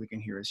frequency we can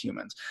hear as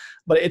humans.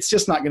 But it's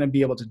just not going to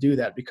be able to do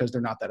that because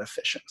they're not that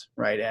efficient,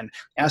 right? And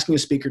asking a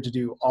speaker to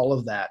do all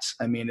of that,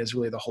 is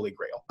really the holy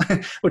grail,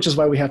 which is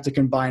why we have to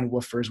combine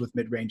woofers with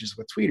mid-ranges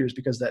with tweeters,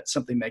 because that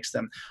simply makes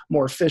them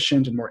more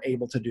efficient and more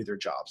able to do their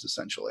jobs,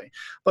 essentially.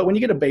 But when you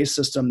get a bass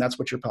system, that's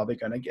what you're probably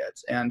going to get.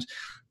 And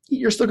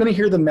you're still going to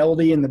hear the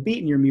melody and the beat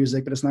in your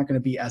music, but it's not going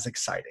to be as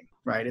exciting,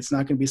 right? It's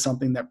not going to be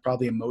something that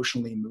probably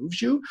emotionally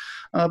moves you.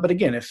 But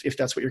again, if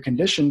that's what you're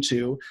conditioned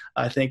to,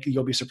 I think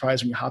you'll be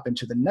surprised when you hop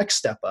into the next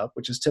step up,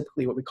 which is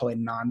typically what we call a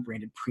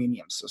non-branded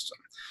premium system.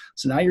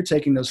 So now you're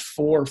taking those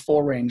 4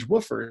 full-range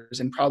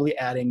woofers and probably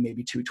adding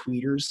maybe 2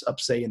 tweeters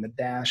up, say, in the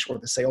dash or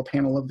the sail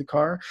panel of the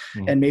car,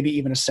 and maybe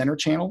even a center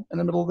channel in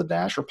the middle of the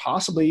dash, or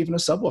possibly even a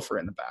subwoofer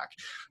in the back.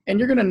 And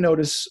you're going to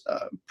notice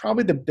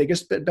probably the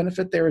biggest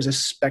benefit there is a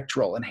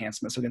spectral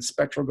enhancement. So again,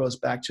 spectral goes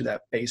back to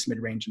that bass,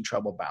 mid-range, and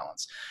treble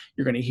balance.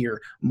 You're going to hear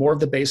more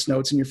of the bass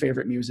notes in your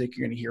favorite music.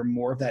 You're going to hear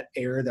more of that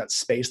air, that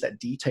space, that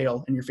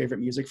detail in your favorite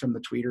music from the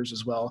tweeters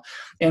as well.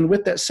 And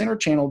with that center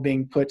channel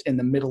being put in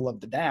the middle of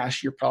the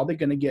dash, you're probably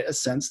going to get a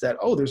sense that,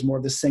 oh, there's more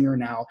of the singer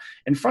now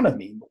in front of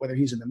me, whether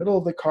he's in the middle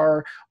of the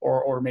car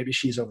or maybe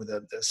she's over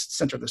the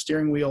center of the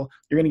steering wheel.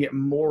 You're going to get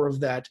more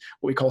of that,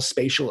 what we call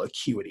spatial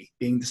acuity,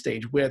 being the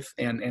stage width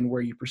and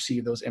where you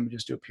perceive those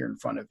images to appear in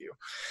front of you.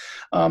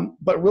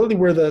 But really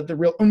where the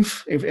real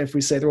oomph, if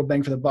we say the real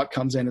bang for the buck,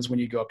 comes in is when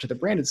you go up to the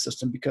branded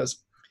system,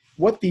 because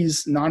what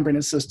these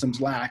non-branded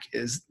systems lack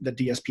is the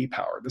DSP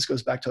power. This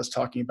goes back to us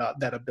talking about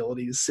that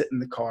ability to sit in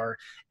the car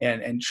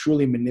and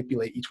truly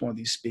manipulate each one of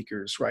these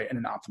speakers, right, in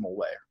an optimal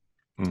way.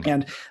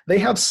 And they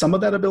have some of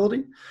that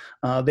ability.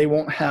 They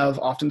won't have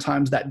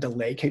oftentimes that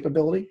delay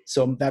capability.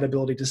 So that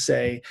ability to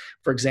say,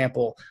 for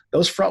example,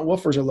 those front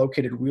woofers are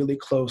located really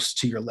close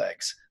to your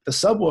legs. The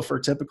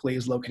subwoofer typically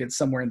is located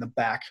somewhere in the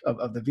back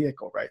of the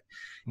vehicle, right?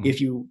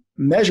 If you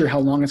measure how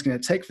long it's going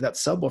to take for that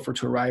subwoofer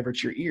to arrive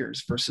at your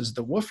ears versus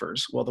the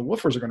woofers, well, the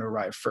woofers are going to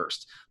arrive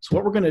first. So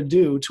what we're going to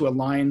do to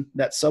align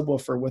that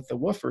subwoofer with the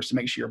woofers to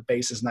make sure your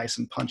bass is nice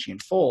and punchy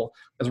and full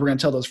is we're going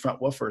to tell those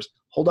front woofers,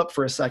 hold up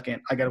for a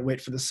second. I got to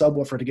wait for the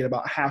subwoofer to get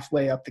about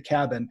halfway up the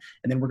cabin,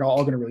 and then we're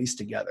all going to release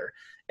together.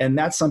 And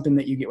that's something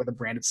that you get with a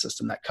branded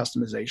system, that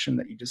customization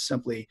that you just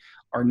simply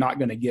are not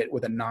going to get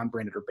with a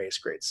non-branded or base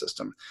grade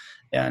system.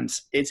 And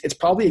it's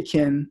probably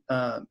akin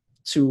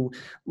to,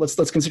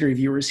 let's consider your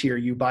viewers here.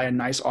 You buy a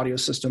nice audio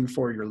system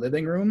for your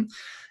living room.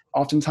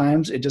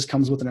 Oftentimes it just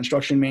comes with an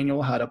instruction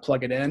manual, how to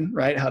plug it in,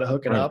 right? How to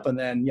hook it up. And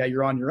then,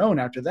 you're on your own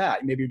after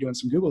that. Maybe you're doing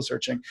some Google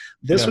searching.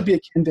 This would be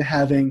akin to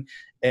having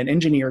an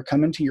engineer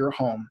come into your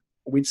home,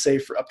 we'd say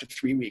for up to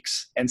 3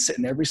 weeks, and sit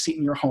in every seat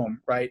in your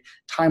home, right?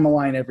 Time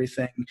align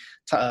everything,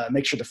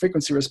 make sure the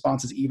frequency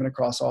response is even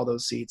across all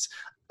those seats.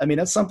 I mean,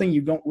 that's something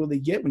you don't really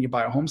get when you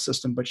buy a home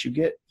system, but you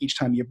get each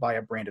time you buy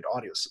a branded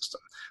audio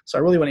system. So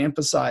I really want to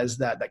emphasize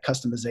that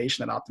customization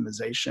and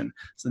optimization.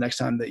 So the next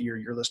time that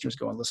your listeners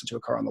go and listen to a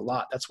car on the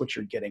lot, that's what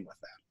you're getting with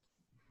that.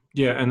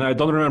 Yeah, and I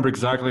don't remember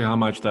exactly how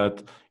much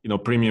that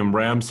premium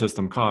RAM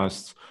system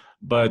costs,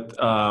 but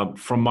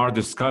from our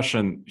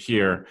discussion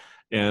here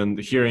and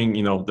hearing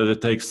that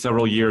it takes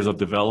several years of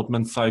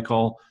development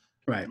cycle,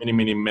 right,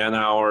 many man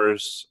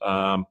hours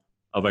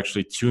of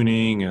actually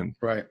tuning and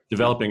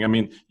developing. I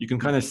mean, you can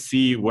kind of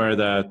see where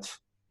that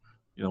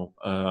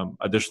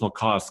additional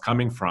cost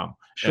coming from,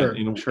 sure.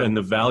 And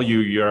the value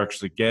you're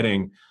actually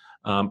getting,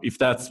 if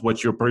that's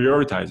what you're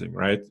prioritizing,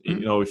 right?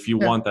 Mm-hmm. If you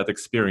want that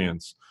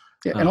experience.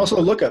 Yeah, and also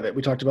the look of it.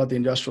 We talked about the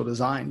industrial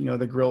design.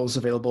 The grills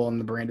available in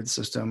the branded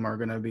system are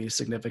going to be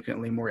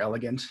significantly more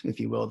elegant, if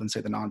you will, than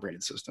say the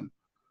non-branded system.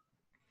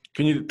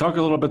 Can you talk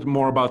a little bit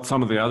more about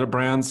some of the other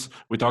brands?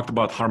 We talked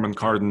about Harman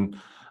Kardon.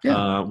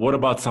 Yeah. What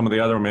about some of the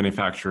other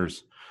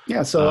manufacturers?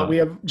 Yeah, so we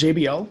have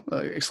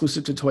JBL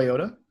exclusive to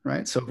Toyota,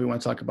 right? So if we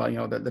want to talk about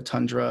the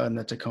Tundra and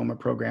the Tacoma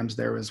programs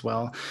there as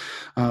well.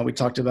 We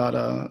talked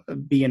about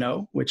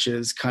B&O, which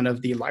is kind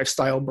of the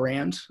lifestyle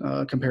brand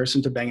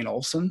comparison to Bang &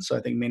 Olufsen. So I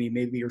think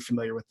maybe you're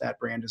familiar with that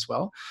brand as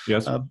well.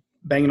 Yes.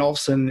 Bang &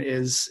 Olufsen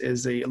is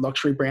a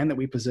luxury brand that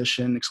we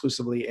position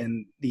exclusively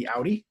in the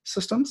Audi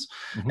systems.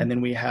 Mm-hmm. And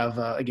then we have,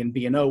 again,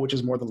 B&O, which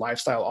is more the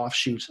lifestyle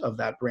offshoot of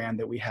that brand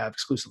that we have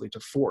exclusively to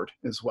Ford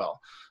as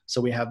well.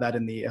 So we have that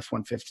in the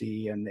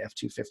F-150 and the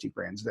F-250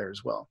 brands there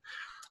as well.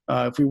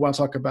 If we want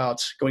to talk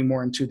about going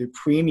more into the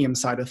premium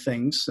side of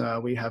things,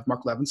 we have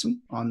Mark Levinson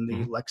on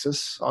the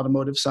Lexus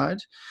automotive side.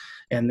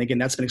 And again,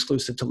 that's been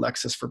exclusive to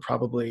Lexus for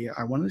probably,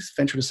 I want to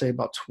venture to say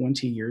about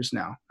 20 years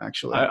now,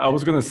 actually. I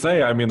was going to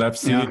say, I mean, I've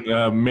seen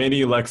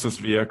many Lexus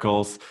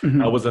vehicles.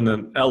 Mm-hmm. I was in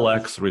an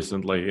LX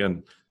recently,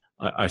 and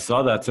I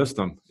saw that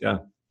system. Yeah.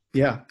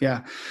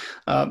 Yeah.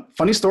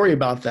 Funny story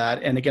about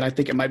that. And again, I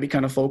think it might be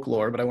kind of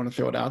folklore, but I want to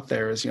throw it out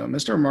there is,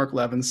 Mr. Mark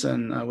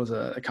Levinson was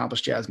an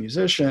accomplished jazz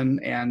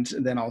musician. And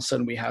then all of a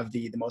sudden we have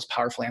the most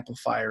powerful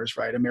amplifiers,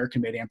 right?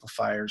 American-made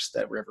amplifiers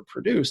that were ever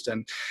produced.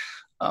 And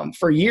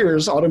for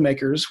years,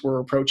 automakers were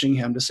approaching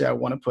him to say, I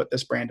want to put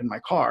this brand in my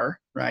car,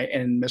 right?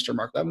 And Mr.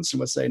 Mark Levinson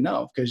would say,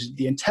 no, because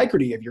the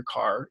integrity of your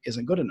car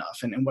isn't good enough.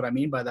 And what I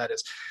mean by that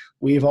is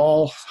we've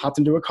all hopped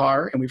into a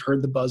car and we've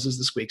heard the buzzes,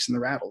 the squeaks, and the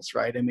rattles,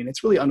 right? I mean,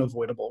 it's really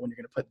unavoidable when you're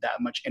going to put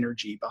that much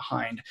energy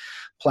behind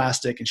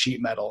plastic and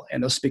sheet metal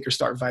and those speakers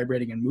start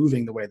vibrating and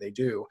moving the way they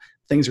do.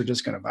 Things are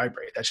just going to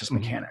vibrate. That's just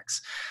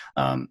mechanics.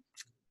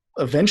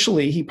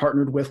 Eventually, he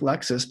partnered with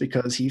Lexus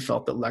because he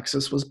felt that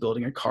Lexus was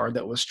building a car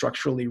that was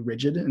structurally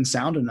rigid and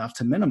sound enough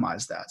to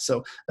minimize that.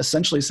 So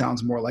essentially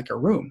sounds more like a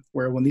room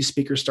where when these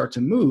speakers start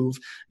to move,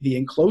 the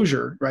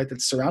enclosure, right,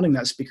 that's surrounding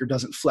that speaker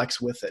doesn't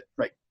flex with it,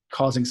 right,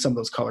 causing some of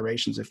those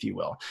colorations, if you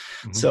will.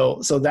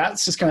 Mm-hmm. So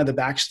that's just kind of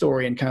the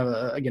backstory and kind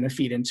of, again, a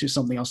feed into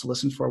something else to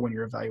listen for when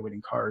you're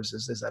evaluating cars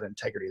is that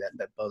integrity,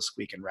 that buzz,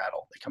 squeak, and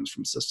rattle that comes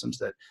from systems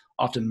that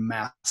often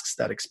masks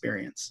that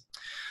experience.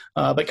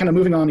 But kind of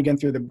moving on again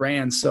through the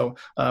brands. So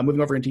moving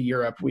over into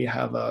Europe, we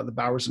have the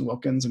Bowers &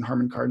 Wilkins and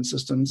Harman Kardon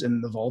systems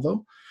in the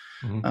Volvo.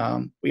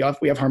 Mm-hmm.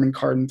 We have Harman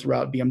Kardon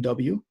throughout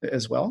BMW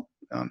as well.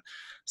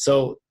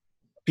 So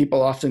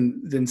people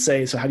often then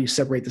say, so how do you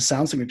separate the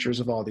sound signatures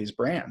of all these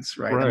brands,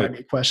 right? That might be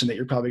a question that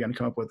you're probably going to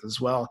come up with as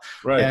well.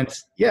 Right. And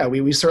yeah,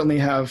 we certainly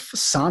have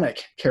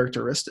sonic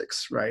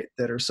characteristics, right,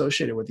 that are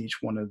associated with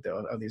each one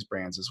of these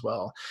brands as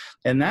well.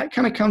 And that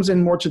kind of comes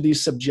in more to the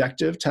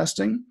subjective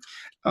testing.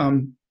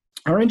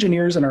 Our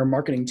engineers and our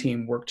marketing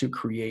team work to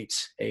create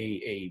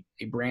a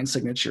brand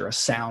signature, a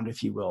sound,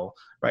 if you will,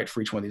 right,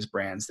 for each one of these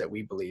brands that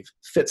we believe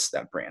fits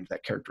that brand,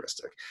 that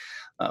characteristic,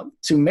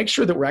 to make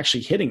sure that we're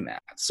actually hitting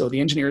that. So the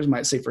engineers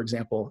might say, for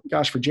example,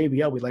 gosh, for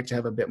JBL, we'd like to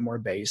have a bit more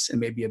bass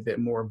and maybe a bit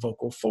more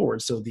vocal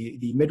forward. So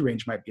the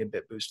mid-range might be a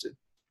bit boosted.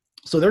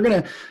 So they're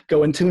going to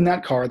go and tune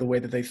that car the way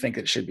that they think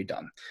it should be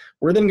done.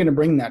 We're then going to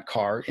bring that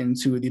car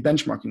into the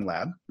benchmarking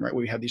lab, right,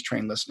 where we have these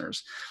trained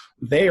listeners.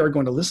 They are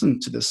going to listen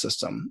to this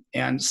system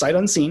and sight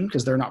unseen,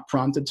 because they're not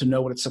prompted to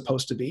know what it's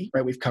supposed to be,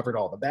 right? We've covered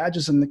all the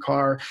badges in the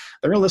car.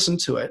 They're going to listen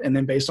to it. And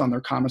then based on their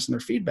comments and their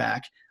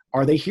feedback,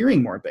 are they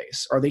hearing more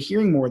bass? Are they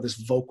hearing more of this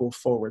vocal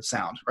forward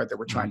sound, right, that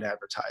we're trying to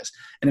advertise?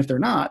 And if they're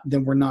not,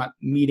 then we're not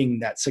meeting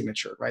that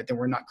signature, right? Then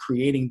we're not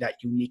creating that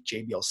unique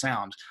JBL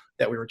sound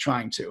that we were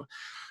trying to.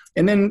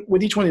 And then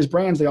with each one of these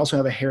brands, they also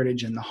have a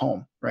heritage in the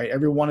home, right?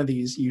 Every one of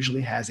these usually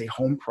has a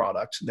home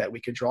product that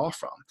we could draw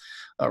from.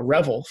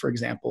 Revel, for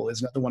example,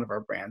 is another one of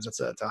our brands.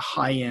 It's a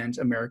high-end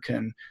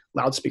American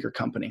loudspeaker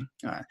company,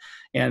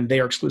 and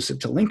they are exclusive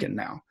to Lincoln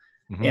now.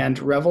 Mm-hmm. And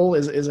Revel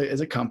is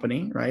a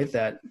company, right,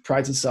 that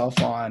prides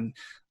itself on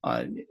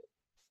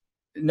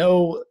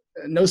no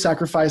no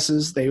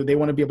sacrifices. They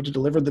want to be able to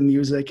deliver the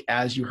music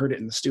as you heard it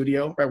in the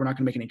studio, right? We're not going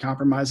to make any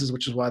compromises,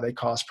 which is why they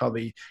cost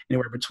probably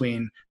anywhere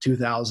between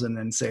 $2,000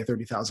 and say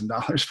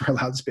 $30,000 for a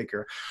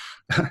loudspeaker.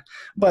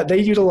 But they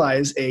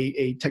utilize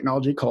a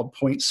technology called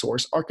point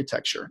source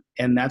architecture,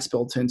 and that's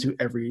built into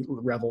every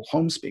Revel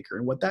home speaker.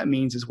 And what that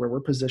means is where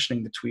we're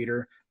positioning the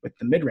tweeter with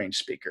the mid-range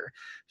speaker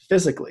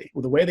physically,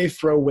 with the way they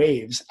throw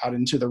waves out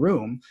into the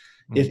room.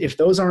 If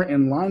those aren't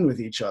in line with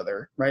each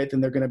other, right,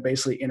 then they're going to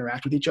basically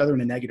interact with each other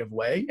in a negative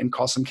way and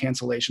cause some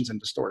cancellations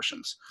and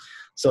distortions.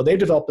 So they've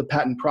developed a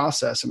patent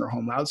process in their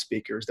home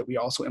loudspeakers that we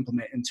also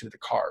implement into the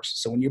cars.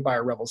 So when you buy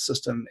a Revel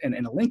system and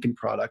a Lincoln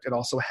product, it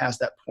also has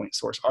that point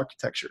source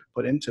architecture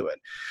put into it.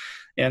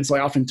 And so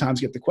I oftentimes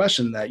get the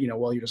question that,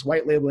 well, you're just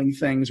white labeling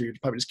things, or you're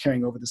probably just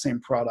carrying over the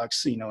same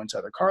products, into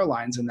other car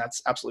lines. And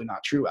that's absolutely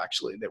not true,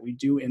 actually, that we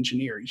do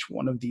engineer each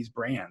one of these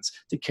brands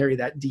to carry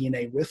that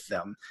DNA with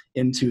them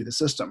into the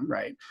system,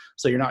 right?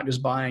 So you're not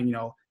just buying,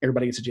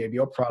 everybody gets a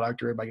JBL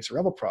product or everybody gets a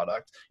Revel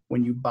product.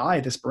 When you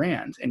buy this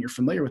brand and you're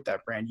familiar with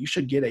that brand, you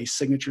should get a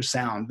signature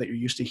sound that you're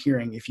used to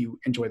hearing if you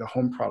enjoy the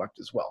home product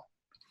as well.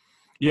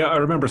 Yeah, I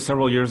remember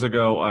several years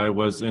ago, I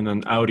was in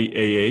an Audi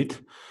A8.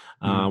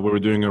 We were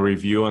doing a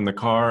review on the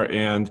car,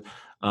 and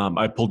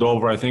I pulled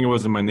over. I think it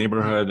was in my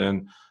neighborhood,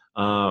 and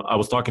I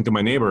was talking to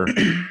my neighbor,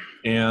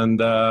 and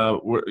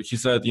he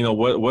said,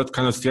 what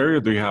kind of stereo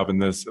do you have in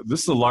this?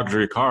 This is a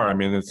luxury car. I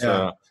mean, it's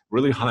a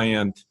really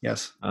high-end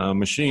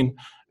machine.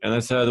 And I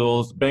said, well,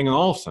 it's Bang &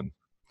 Olufsen.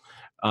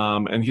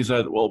 And he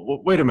said,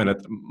 well, wait a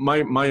minute.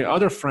 My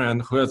other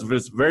friend who has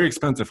this very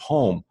expensive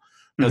home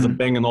has a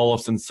Bang &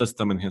 Olufsen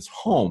system in his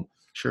home.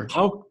 Sure.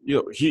 How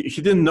he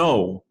didn't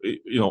know.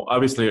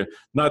 Obviously,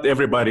 not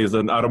everybody is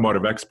an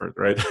automotive expert,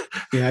 right?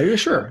 Yeah,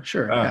 sure.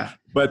 Yeah.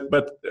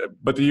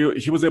 But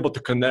he was able to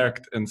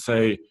connect and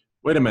say,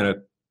 wait a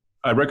minute,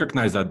 I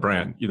recognize that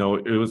brand. It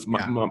was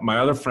my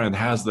other friend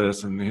has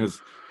this in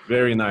his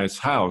very nice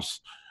house,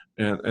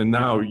 and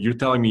now you're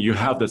telling me you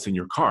have this in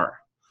your car.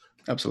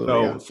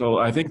 Absolutely. So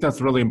I think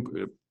that's really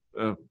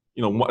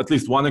at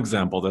least one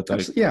example that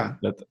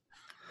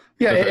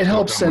Yeah, it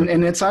helps, and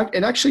it's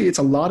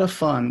a lot of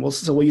fun.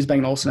 We'll use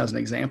Bang & Olufsen as an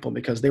example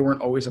because they weren't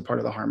always a part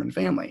of the Harman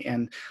family.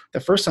 And the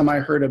first time I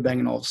heard a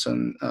Bang &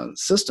 Olufsen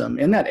system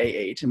in that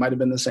A8, it might have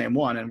been the same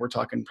one, and we're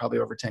talking probably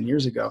over 10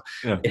 years ago.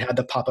 Yeah. It had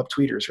the pop-up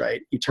tweeters,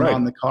 right? You turn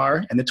on the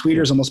car, and the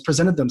tweeters almost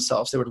presented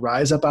themselves. They would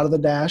rise up out of the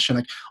dash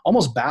and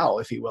almost bow,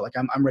 if you will, like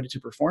I'm ready to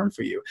perform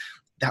for you.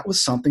 That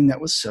was something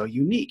that was so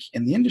unique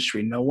in the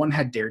industry. No one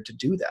had dared to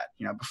do that,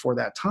 before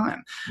that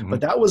time. Mm-hmm. But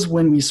that was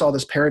when we saw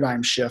this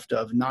paradigm shift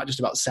of not just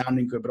about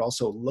sounding good, but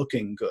also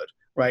looking good,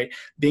 right?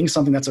 Being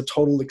something that's a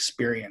total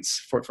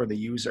experience for the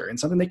user and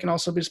something they can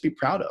also just be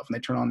proud of when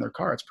they turn on their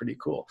car. It's pretty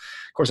cool.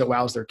 Of course, it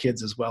wows their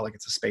kids as well, like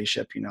it's a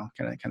spaceship,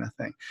 kind of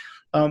thing.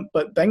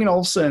 But Bang &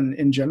 Olufsen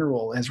in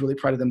general has really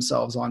prided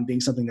themselves on being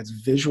something that's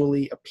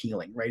visually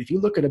appealing, right? If you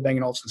look at a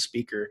Bang & Olufsen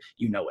speaker,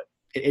 you know it.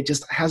 It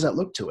just has that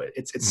look to it.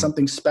 It's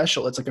something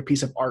special. It's like a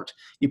piece of art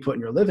you put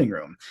in your living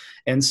room.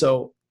 And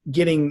so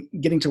getting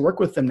to work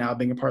with them now,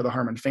 being a part of the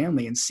Harman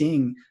family and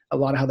seeing a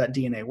lot of how that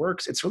DNA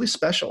works, it's really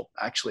special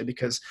actually,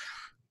 because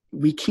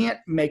we can't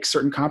make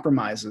certain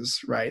compromises,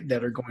 right,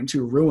 that are going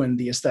to ruin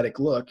the aesthetic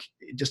look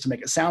just to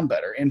make it sound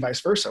better, and vice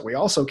versa. We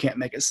also can't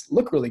make it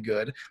look really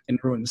good and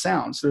ruin the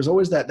sound. So there's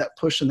always that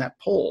push and that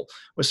pull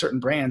with certain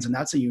brands, and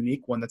that's a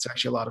unique one that's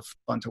actually a lot of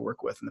fun to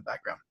work with in the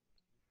background.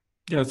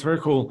 Yeah, it's very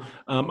cool.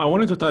 I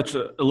wanted to touch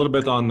a little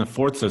bit on the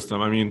Ford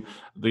system. I mean,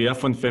 the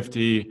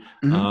F-150,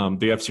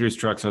 the F-Series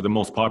trucks are the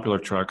most popular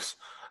trucks.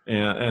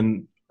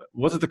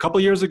 Was it a couple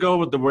of years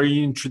ago where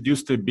you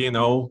introduced the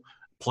B&O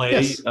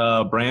Play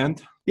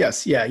brand?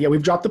 Yes. Yeah.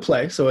 We've dropped the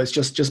Play, so it's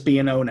just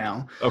B&O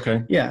now.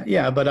 Okay.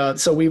 Yeah. But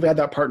so we've had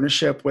that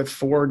partnership with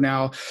Ford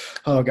now.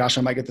 Oh gosh,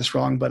 I might get this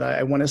wrong, but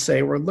I want to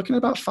say we're looking at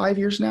about 5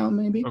 years now,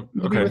 maybe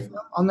with them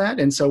on that.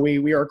 And so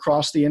we are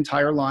across the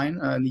entire line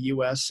in the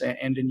U.S.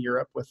 and in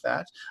Europe with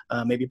that.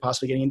 Maybe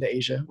possibly getting into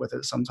Asia with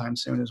it sometime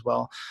soon as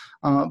well.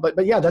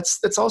 But yeah,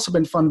 that's also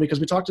been fun because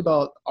we talked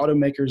about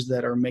automakers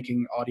that are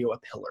making audio a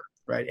pillar.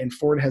 Right. And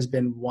Ford has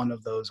been one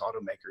of those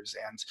automakers.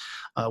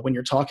 And when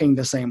you're talking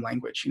the same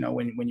language,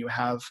 when you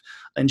have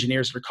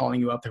engineers that are calling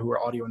you up who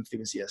are audio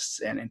enthusiasts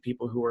and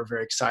people who are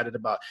very excited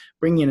about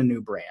bringing in a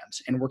new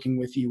brand and working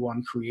with you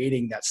on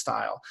creating that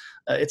style,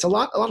 it's a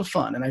lot of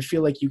fun. And I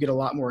feel like you get a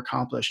lot more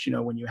accomplished,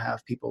 when you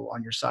have people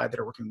on your side that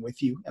are working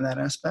with you in that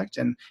aspect.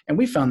 And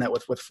we found that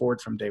with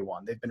Ford from day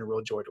one. They've been a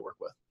real joy to work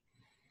with.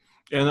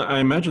 And I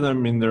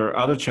imagine, there are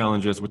other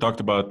challenges. We talked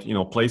about,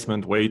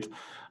 placement, weight.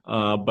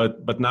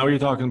 But now you're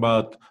talking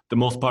about the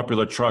most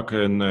popular truck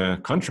in the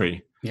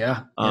country.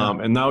 Yeah.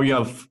 And now you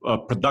have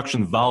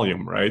production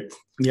volume, right?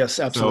 Yes,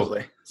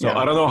 absolutely. So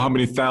I don't know how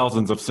many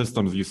thousands of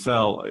systems you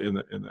sell in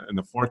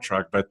the Ford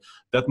truck, but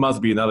that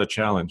must be another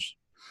challenge.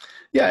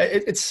 Yeah,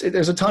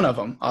 there's a ton of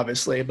them,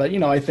 obviously, but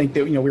I think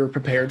that we were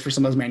prepared for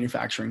some of those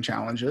manufacturing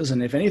challenges,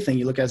 and if anything,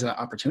 you look at it as an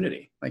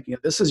opportunity. Like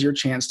this is your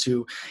chance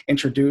to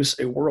introduce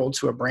a world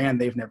to a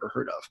brand they've never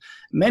heard of.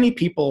 Many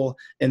people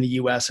in the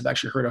U.S. have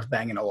actually heard of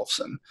Bang &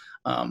 Olufsen.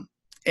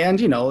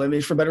 And, I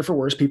mean, for better or for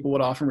worse, people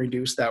would often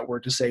reduce that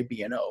word to say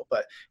B&O,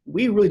 but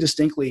we really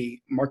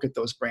distinctly market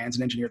those brands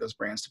and engineer those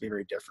brands to be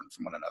very different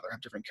from one another,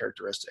 have different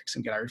characteristics.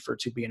 And again, I refer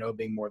to B&O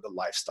being more the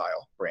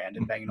lifestyle brand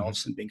and Bang &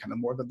 Olufsen being kind of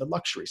more the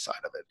luxury side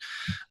of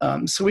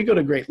it. So we go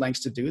to great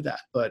lengths to do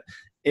that, but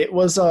it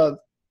was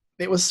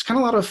kind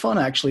of a lot of fun,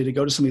 actually, to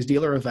go to some of these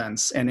dealer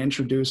events and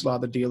introduce a lot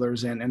of the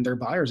dealers and their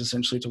buyers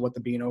essentially to what the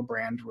B&O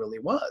brand really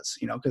was,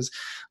 because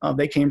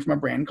they came from a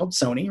brand called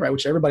Sony, right,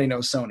 which everybody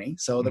knows Sony.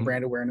 So the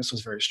brand awareness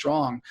was very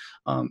strong.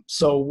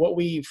 So what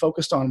we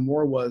focused on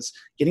more was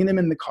getting them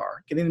in the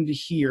car, getting them to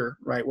hear,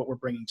 right, what we're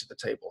bringing to the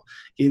table,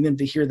 getting them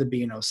to hear the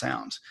B&O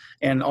sound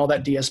and all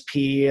that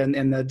DSP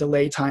and the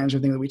delay times,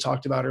 everything that we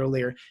talked about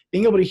earlier,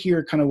 being able to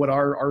hear kind of what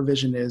our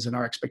vision is and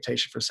our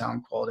expectation for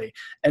sound quality.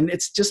 And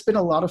it's just been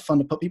a lot of fun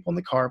to put people in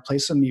the car, play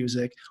some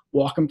music,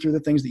 walk them through the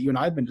things that you and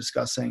I have been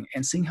discussing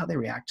and seeing how they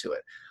react to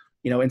it.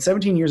 In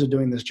 17 years of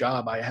doing this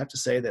job, I have to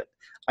say that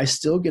I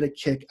still get a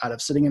kick out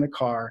of sitting in a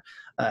car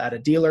at a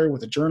dealer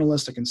with a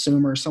journalist, a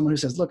consumer, someone who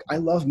says, look, I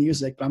love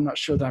music, but I'm not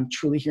sure that I'm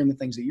truly hearing the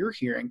things that you're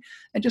hearing.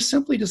 And just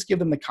simply give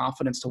them the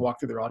confidence to walk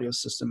through their audio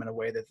system in a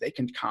way that they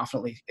can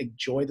confidently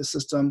enjoy the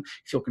system,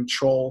 feel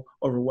control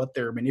over what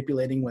they're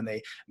manipulating when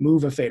they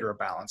move a fade or a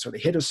balance, or they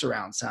hit a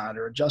surround sound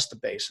or adjust the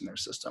bass in their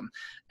system.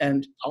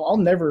 And I'll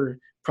never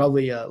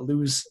probably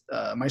lose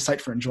my sight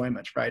for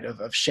enjoyment, right,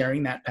 of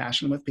sharing that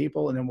passion with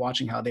people and then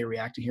watching how they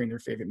react to hearing their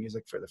favorite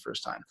music for the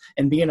first time.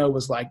 And B&O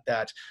was like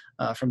that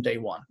from day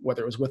one,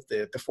 whether it was with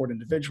the Ford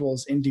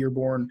individuals in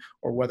Dearborn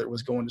or whether it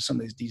was going to some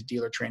of these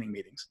dealer training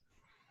meetings.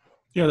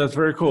 Yeah, that's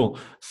very cool.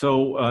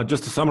 So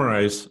just to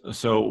summarize,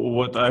 so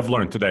what I've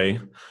learned today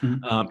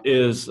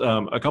is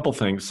a couple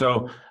things.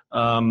 So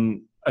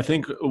I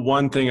think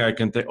one thing I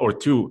can take, or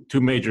two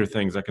major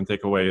things I can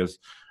take away is,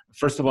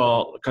 first of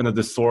all, kind of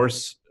the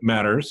source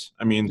matters.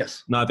 I mean,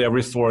 yes. Not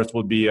every source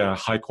will be a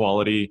high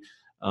quality,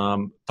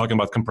 talking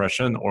about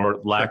compression or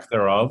lack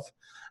thereof.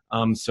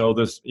 So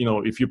this,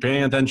 if you're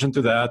paying attention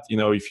to that,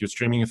 if you're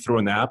streaming it through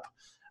an app,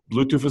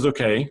 Bluetooth is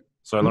okay.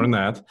 So I learned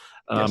that.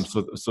 Yes.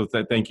 So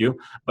thank you.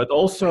 But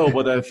also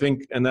what I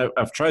think, and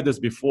I've tried this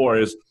before,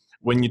 is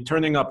when you're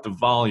turning up the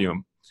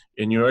volume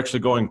and you're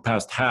actually going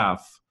past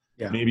half,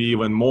 maybe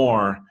even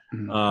more.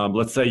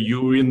 Let's say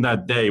you're in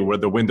that day where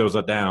the windows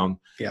are down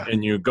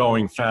and you're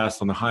going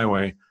fast on the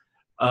highway.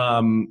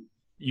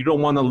 You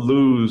don't want to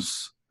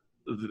lose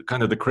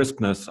kind of the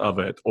crispness of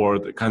it or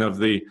the kind of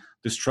the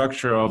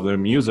structure of the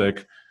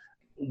music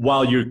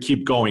while you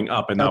keep going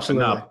up and up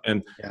and up.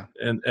 And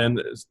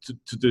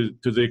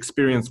to the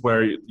experience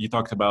where you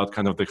talked about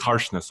kind of the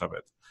harshness of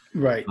it.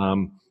 Right.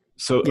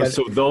 So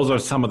those are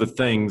some of the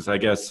things, I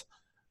guess,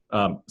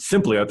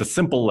 simply at the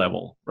simple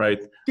level, right?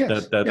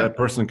 Yes. That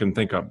person can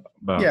think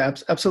about. Yeah,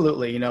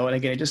 absolutely. And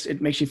again,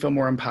 it makes you feel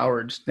more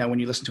empowered now when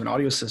you listen to an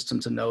audio system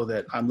to know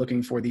that I'm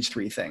looking for these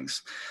three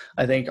things.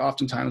 I think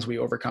oftentimes we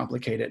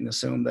overcomplicate it and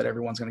assume that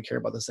everyone's going to care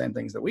about the same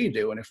things that we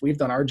do. And if we've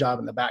done our job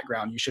in the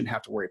background, you shouldn't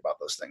have to worry about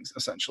those things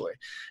essentially.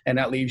 And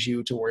that leaves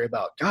you to worry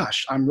about,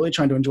 gosh, I'm really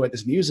trying to enjoy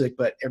this music,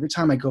 but every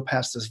time I go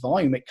past this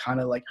volume, it kind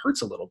of like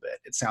hurts a little bit.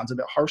 It sounds a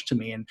bit harsh to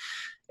me. And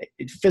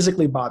it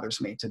physically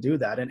bothers me to do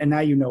that. And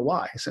now you know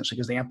why, essentially,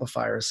 because the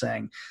amplifier is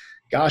saying,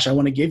 gosh, I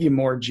want to give you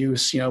more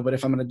juice, but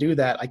if I'm going to do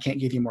that, I can't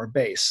give you more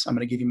bass. I'm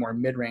going to give you more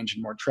mid-range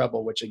and more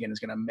treble, which again is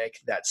going to make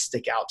that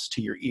stick out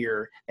to your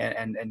ear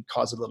and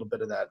cause a little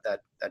bit of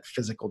that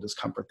physical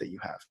discomfort that you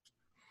have.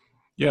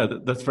 Yeah,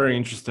 that's very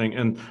interesting.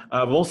 And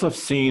I've also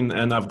seen,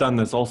 and I've done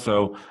this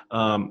also,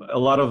 a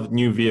lot of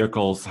new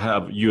vehicles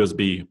have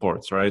USB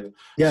ports, right?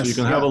 Yes. So you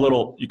can have a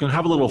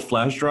little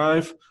flash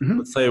drive,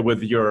 let's say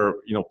with your,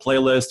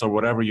 playlist or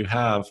whatever you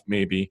have,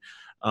 maybe.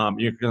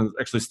 You can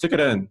actually stick it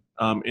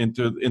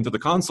into the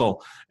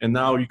console, and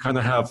now you kind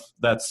of have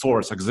that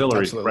source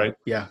auxiliary, Absolutely. right?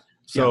 Yeah.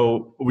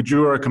 So would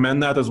you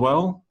recommend that as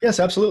well? Yes,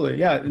 absolutely.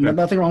 Yeah, okay.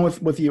 Nothing wrong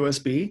with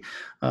USB.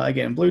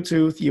 Again,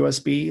 Bluetooth,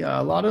 USB.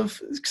 A lot of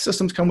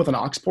systems come with an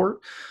aux port.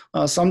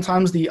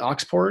 Sometimes the aux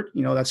port,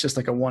 that's just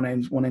like a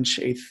 1/8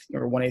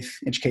 or 1/8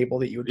 inch cable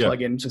that you would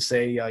plug into,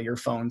 say, your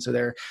phone. So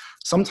there.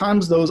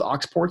 Sometimes those aux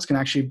ports can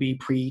actually be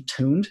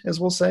pre-tuned, as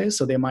we'll say.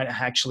 So they might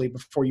actually,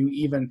 before you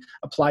even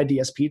apply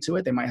DSP to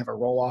it, they might have a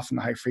roll-off in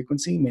the high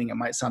frequency, meaning it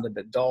might sound a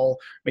bit dull,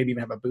 maybe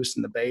even have a boost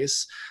in the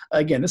bass.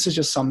 Again, this is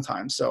just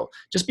sometimes. So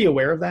just be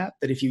aware of that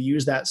if you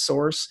use that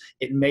source,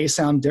 it may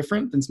sound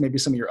different than maybe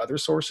some of your other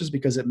sources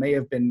because it may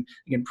have been,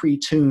 again,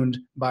 pre-tuned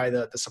by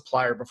the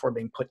supplier before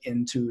being put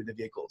into the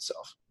vehicle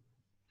itself.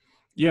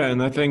 Yeah,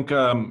 and I think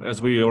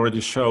as we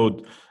already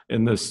showed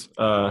in this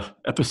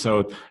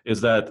episode, is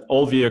that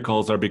all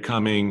vehicles are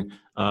becoming,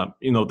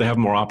 they have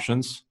more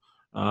options.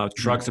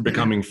 Trucks are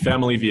becoming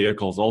family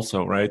vehicles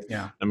also, right?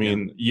 Yeah. I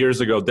mean, years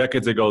ago,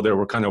 decades ago, there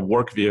were kind of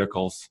work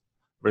vehicles,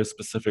 very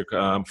specific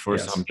for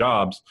some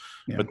jobs,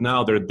 but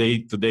now they're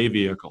day-to-day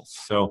vehicles.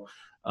 So,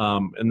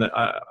 and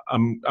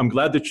I'm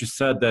glad that you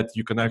said that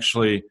you can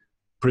actually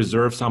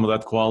preserve some of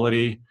that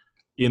quality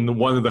in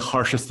one of the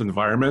harshest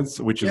environments,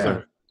 which is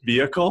a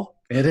vehicle.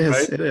 It is.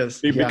 Right? It is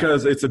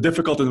because it's a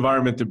difficult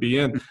environment to be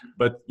in.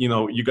 But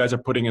you guys are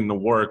putting in the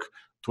work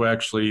to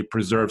actually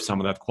preserve some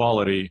of that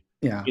quality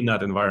in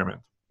that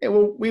environment? Yeah,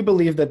 well, we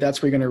believe that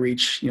that's where you're going to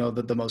reach,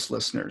 the most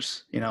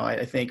listeners.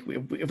 I think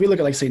if we look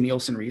at, like, say,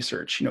 Nielsen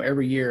research,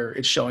 every year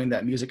it's showing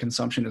that music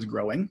consumption is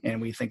growing.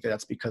 And we think that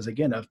that's because,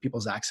 again, of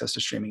people's access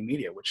to streaming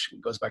media, which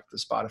goes back to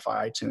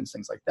Spotify, iTunes,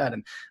 things like that.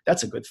 And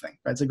that's a good thing,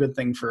 right? It's a good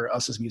thing for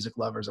us as music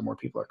lovers, and more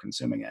people are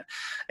consuming it.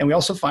 And we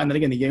also find that,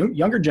 again, the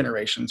younger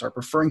generations are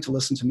preferring to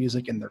listen to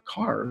music in their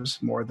cars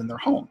more than their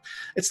home.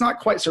 It's not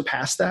quite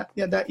surpassed that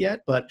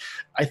yet, but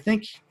I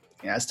think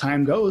as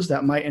time goes,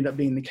 that might end up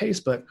being the case.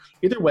 But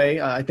either way,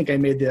 I think I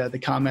made the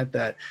comment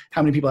that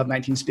how many people have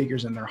 19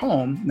 speakers in their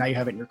home, now you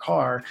have it in your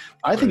car.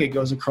 I think it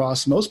goes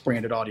across most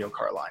branded audio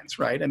car lines,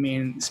 right? I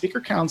mean,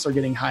 speaker counts are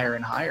getting higher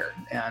and higher.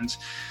 And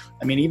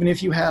I mean, even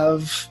if you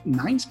have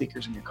 9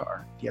 speakers in your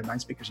car, if you have 9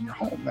 speakers in your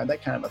home,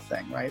 that kind of a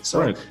thing, right?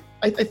 So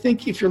I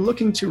think if you're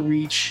looking to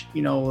reach,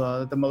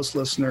 the most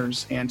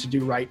listeners and to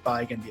do right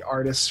by, again, the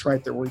artists,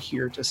 right, that we're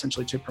here to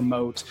essentially to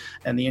promote,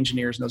 and the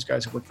engineers and those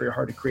guys who work very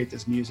hard to create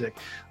this music,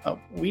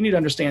 we need to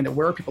understand that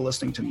where are people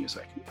listening to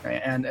music,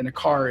 right? And a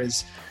car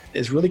is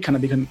really kind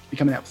of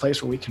becoming that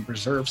place where we can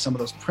preserve some of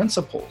those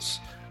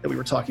principles that we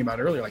were talking about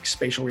earlier, like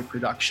spatial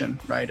reproduction,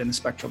 right, and the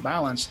spectral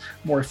balance,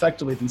 more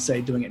effectively than,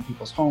 say, doing it in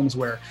people's homes,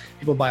 where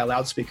people buy a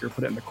loudspeaker,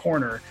 put it in the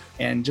corner,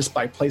 and just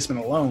by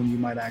placement alone, you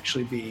might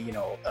actually be,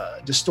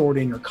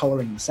 distorting or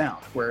coloring the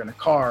sound. Where in a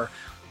car,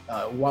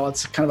 while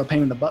it's kind of a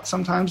pain in the butt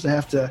sometimes to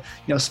have to,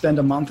 spend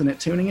a month in it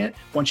tuning it,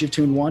 once you've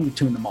tuned one, you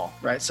tune them all,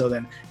 right? So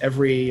then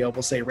every,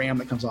 we'll say, RAM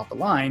that comes off the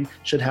line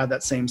should have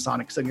that same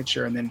sonic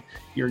signature, and then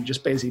you're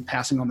just basically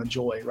passing on the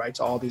joy, right,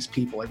 to all these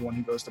people, everyone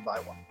who goes to buy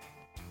one.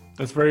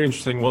 That's very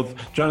interesting. Well,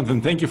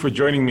 Jonathan, thank you for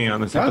joining me on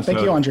this episode.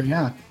 Thank you, Andre.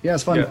 Yeah,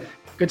 it's fun. Yeah.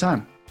 Good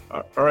time.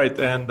 All right.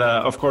 And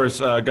of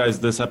course, guys,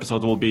 this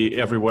episode will be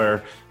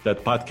everywhere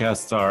that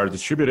podcasts are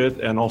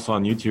distributed, and also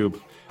on YouTube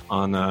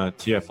on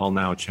TFL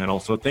Now channel.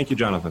 So thank you,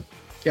 Jonathan.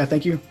 Yeah,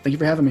 thank you. Thank you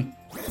for having me.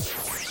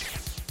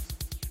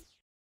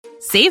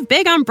 Save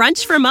big on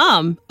brunch for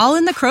mom, all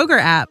in the Kroger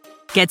app.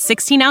 Get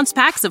 16-ounce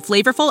packs of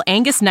flavorful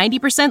Angus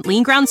 90%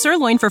 lean ground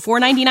sirloin for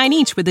 $4.99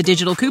 each with a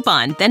digital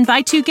coupon. Then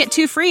buy 2, get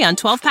 2 free on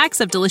 12 packs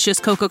of delicious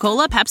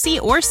Coca-Cola,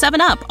 Pepsi, or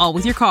 7-Up, all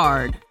with your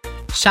card.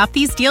 Shop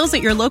these deals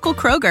at your local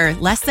Kroger,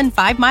 less than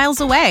 5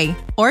 miles away.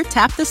 Or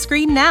tap the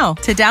screen now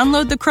to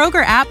download the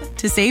Kroger app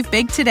to save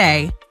big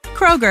today.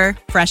 Kroger,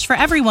 fresh for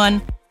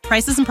everyone.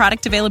 Prices and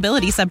product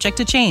availability subject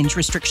to change.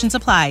 Restrictions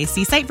apply.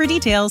 See site for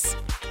details.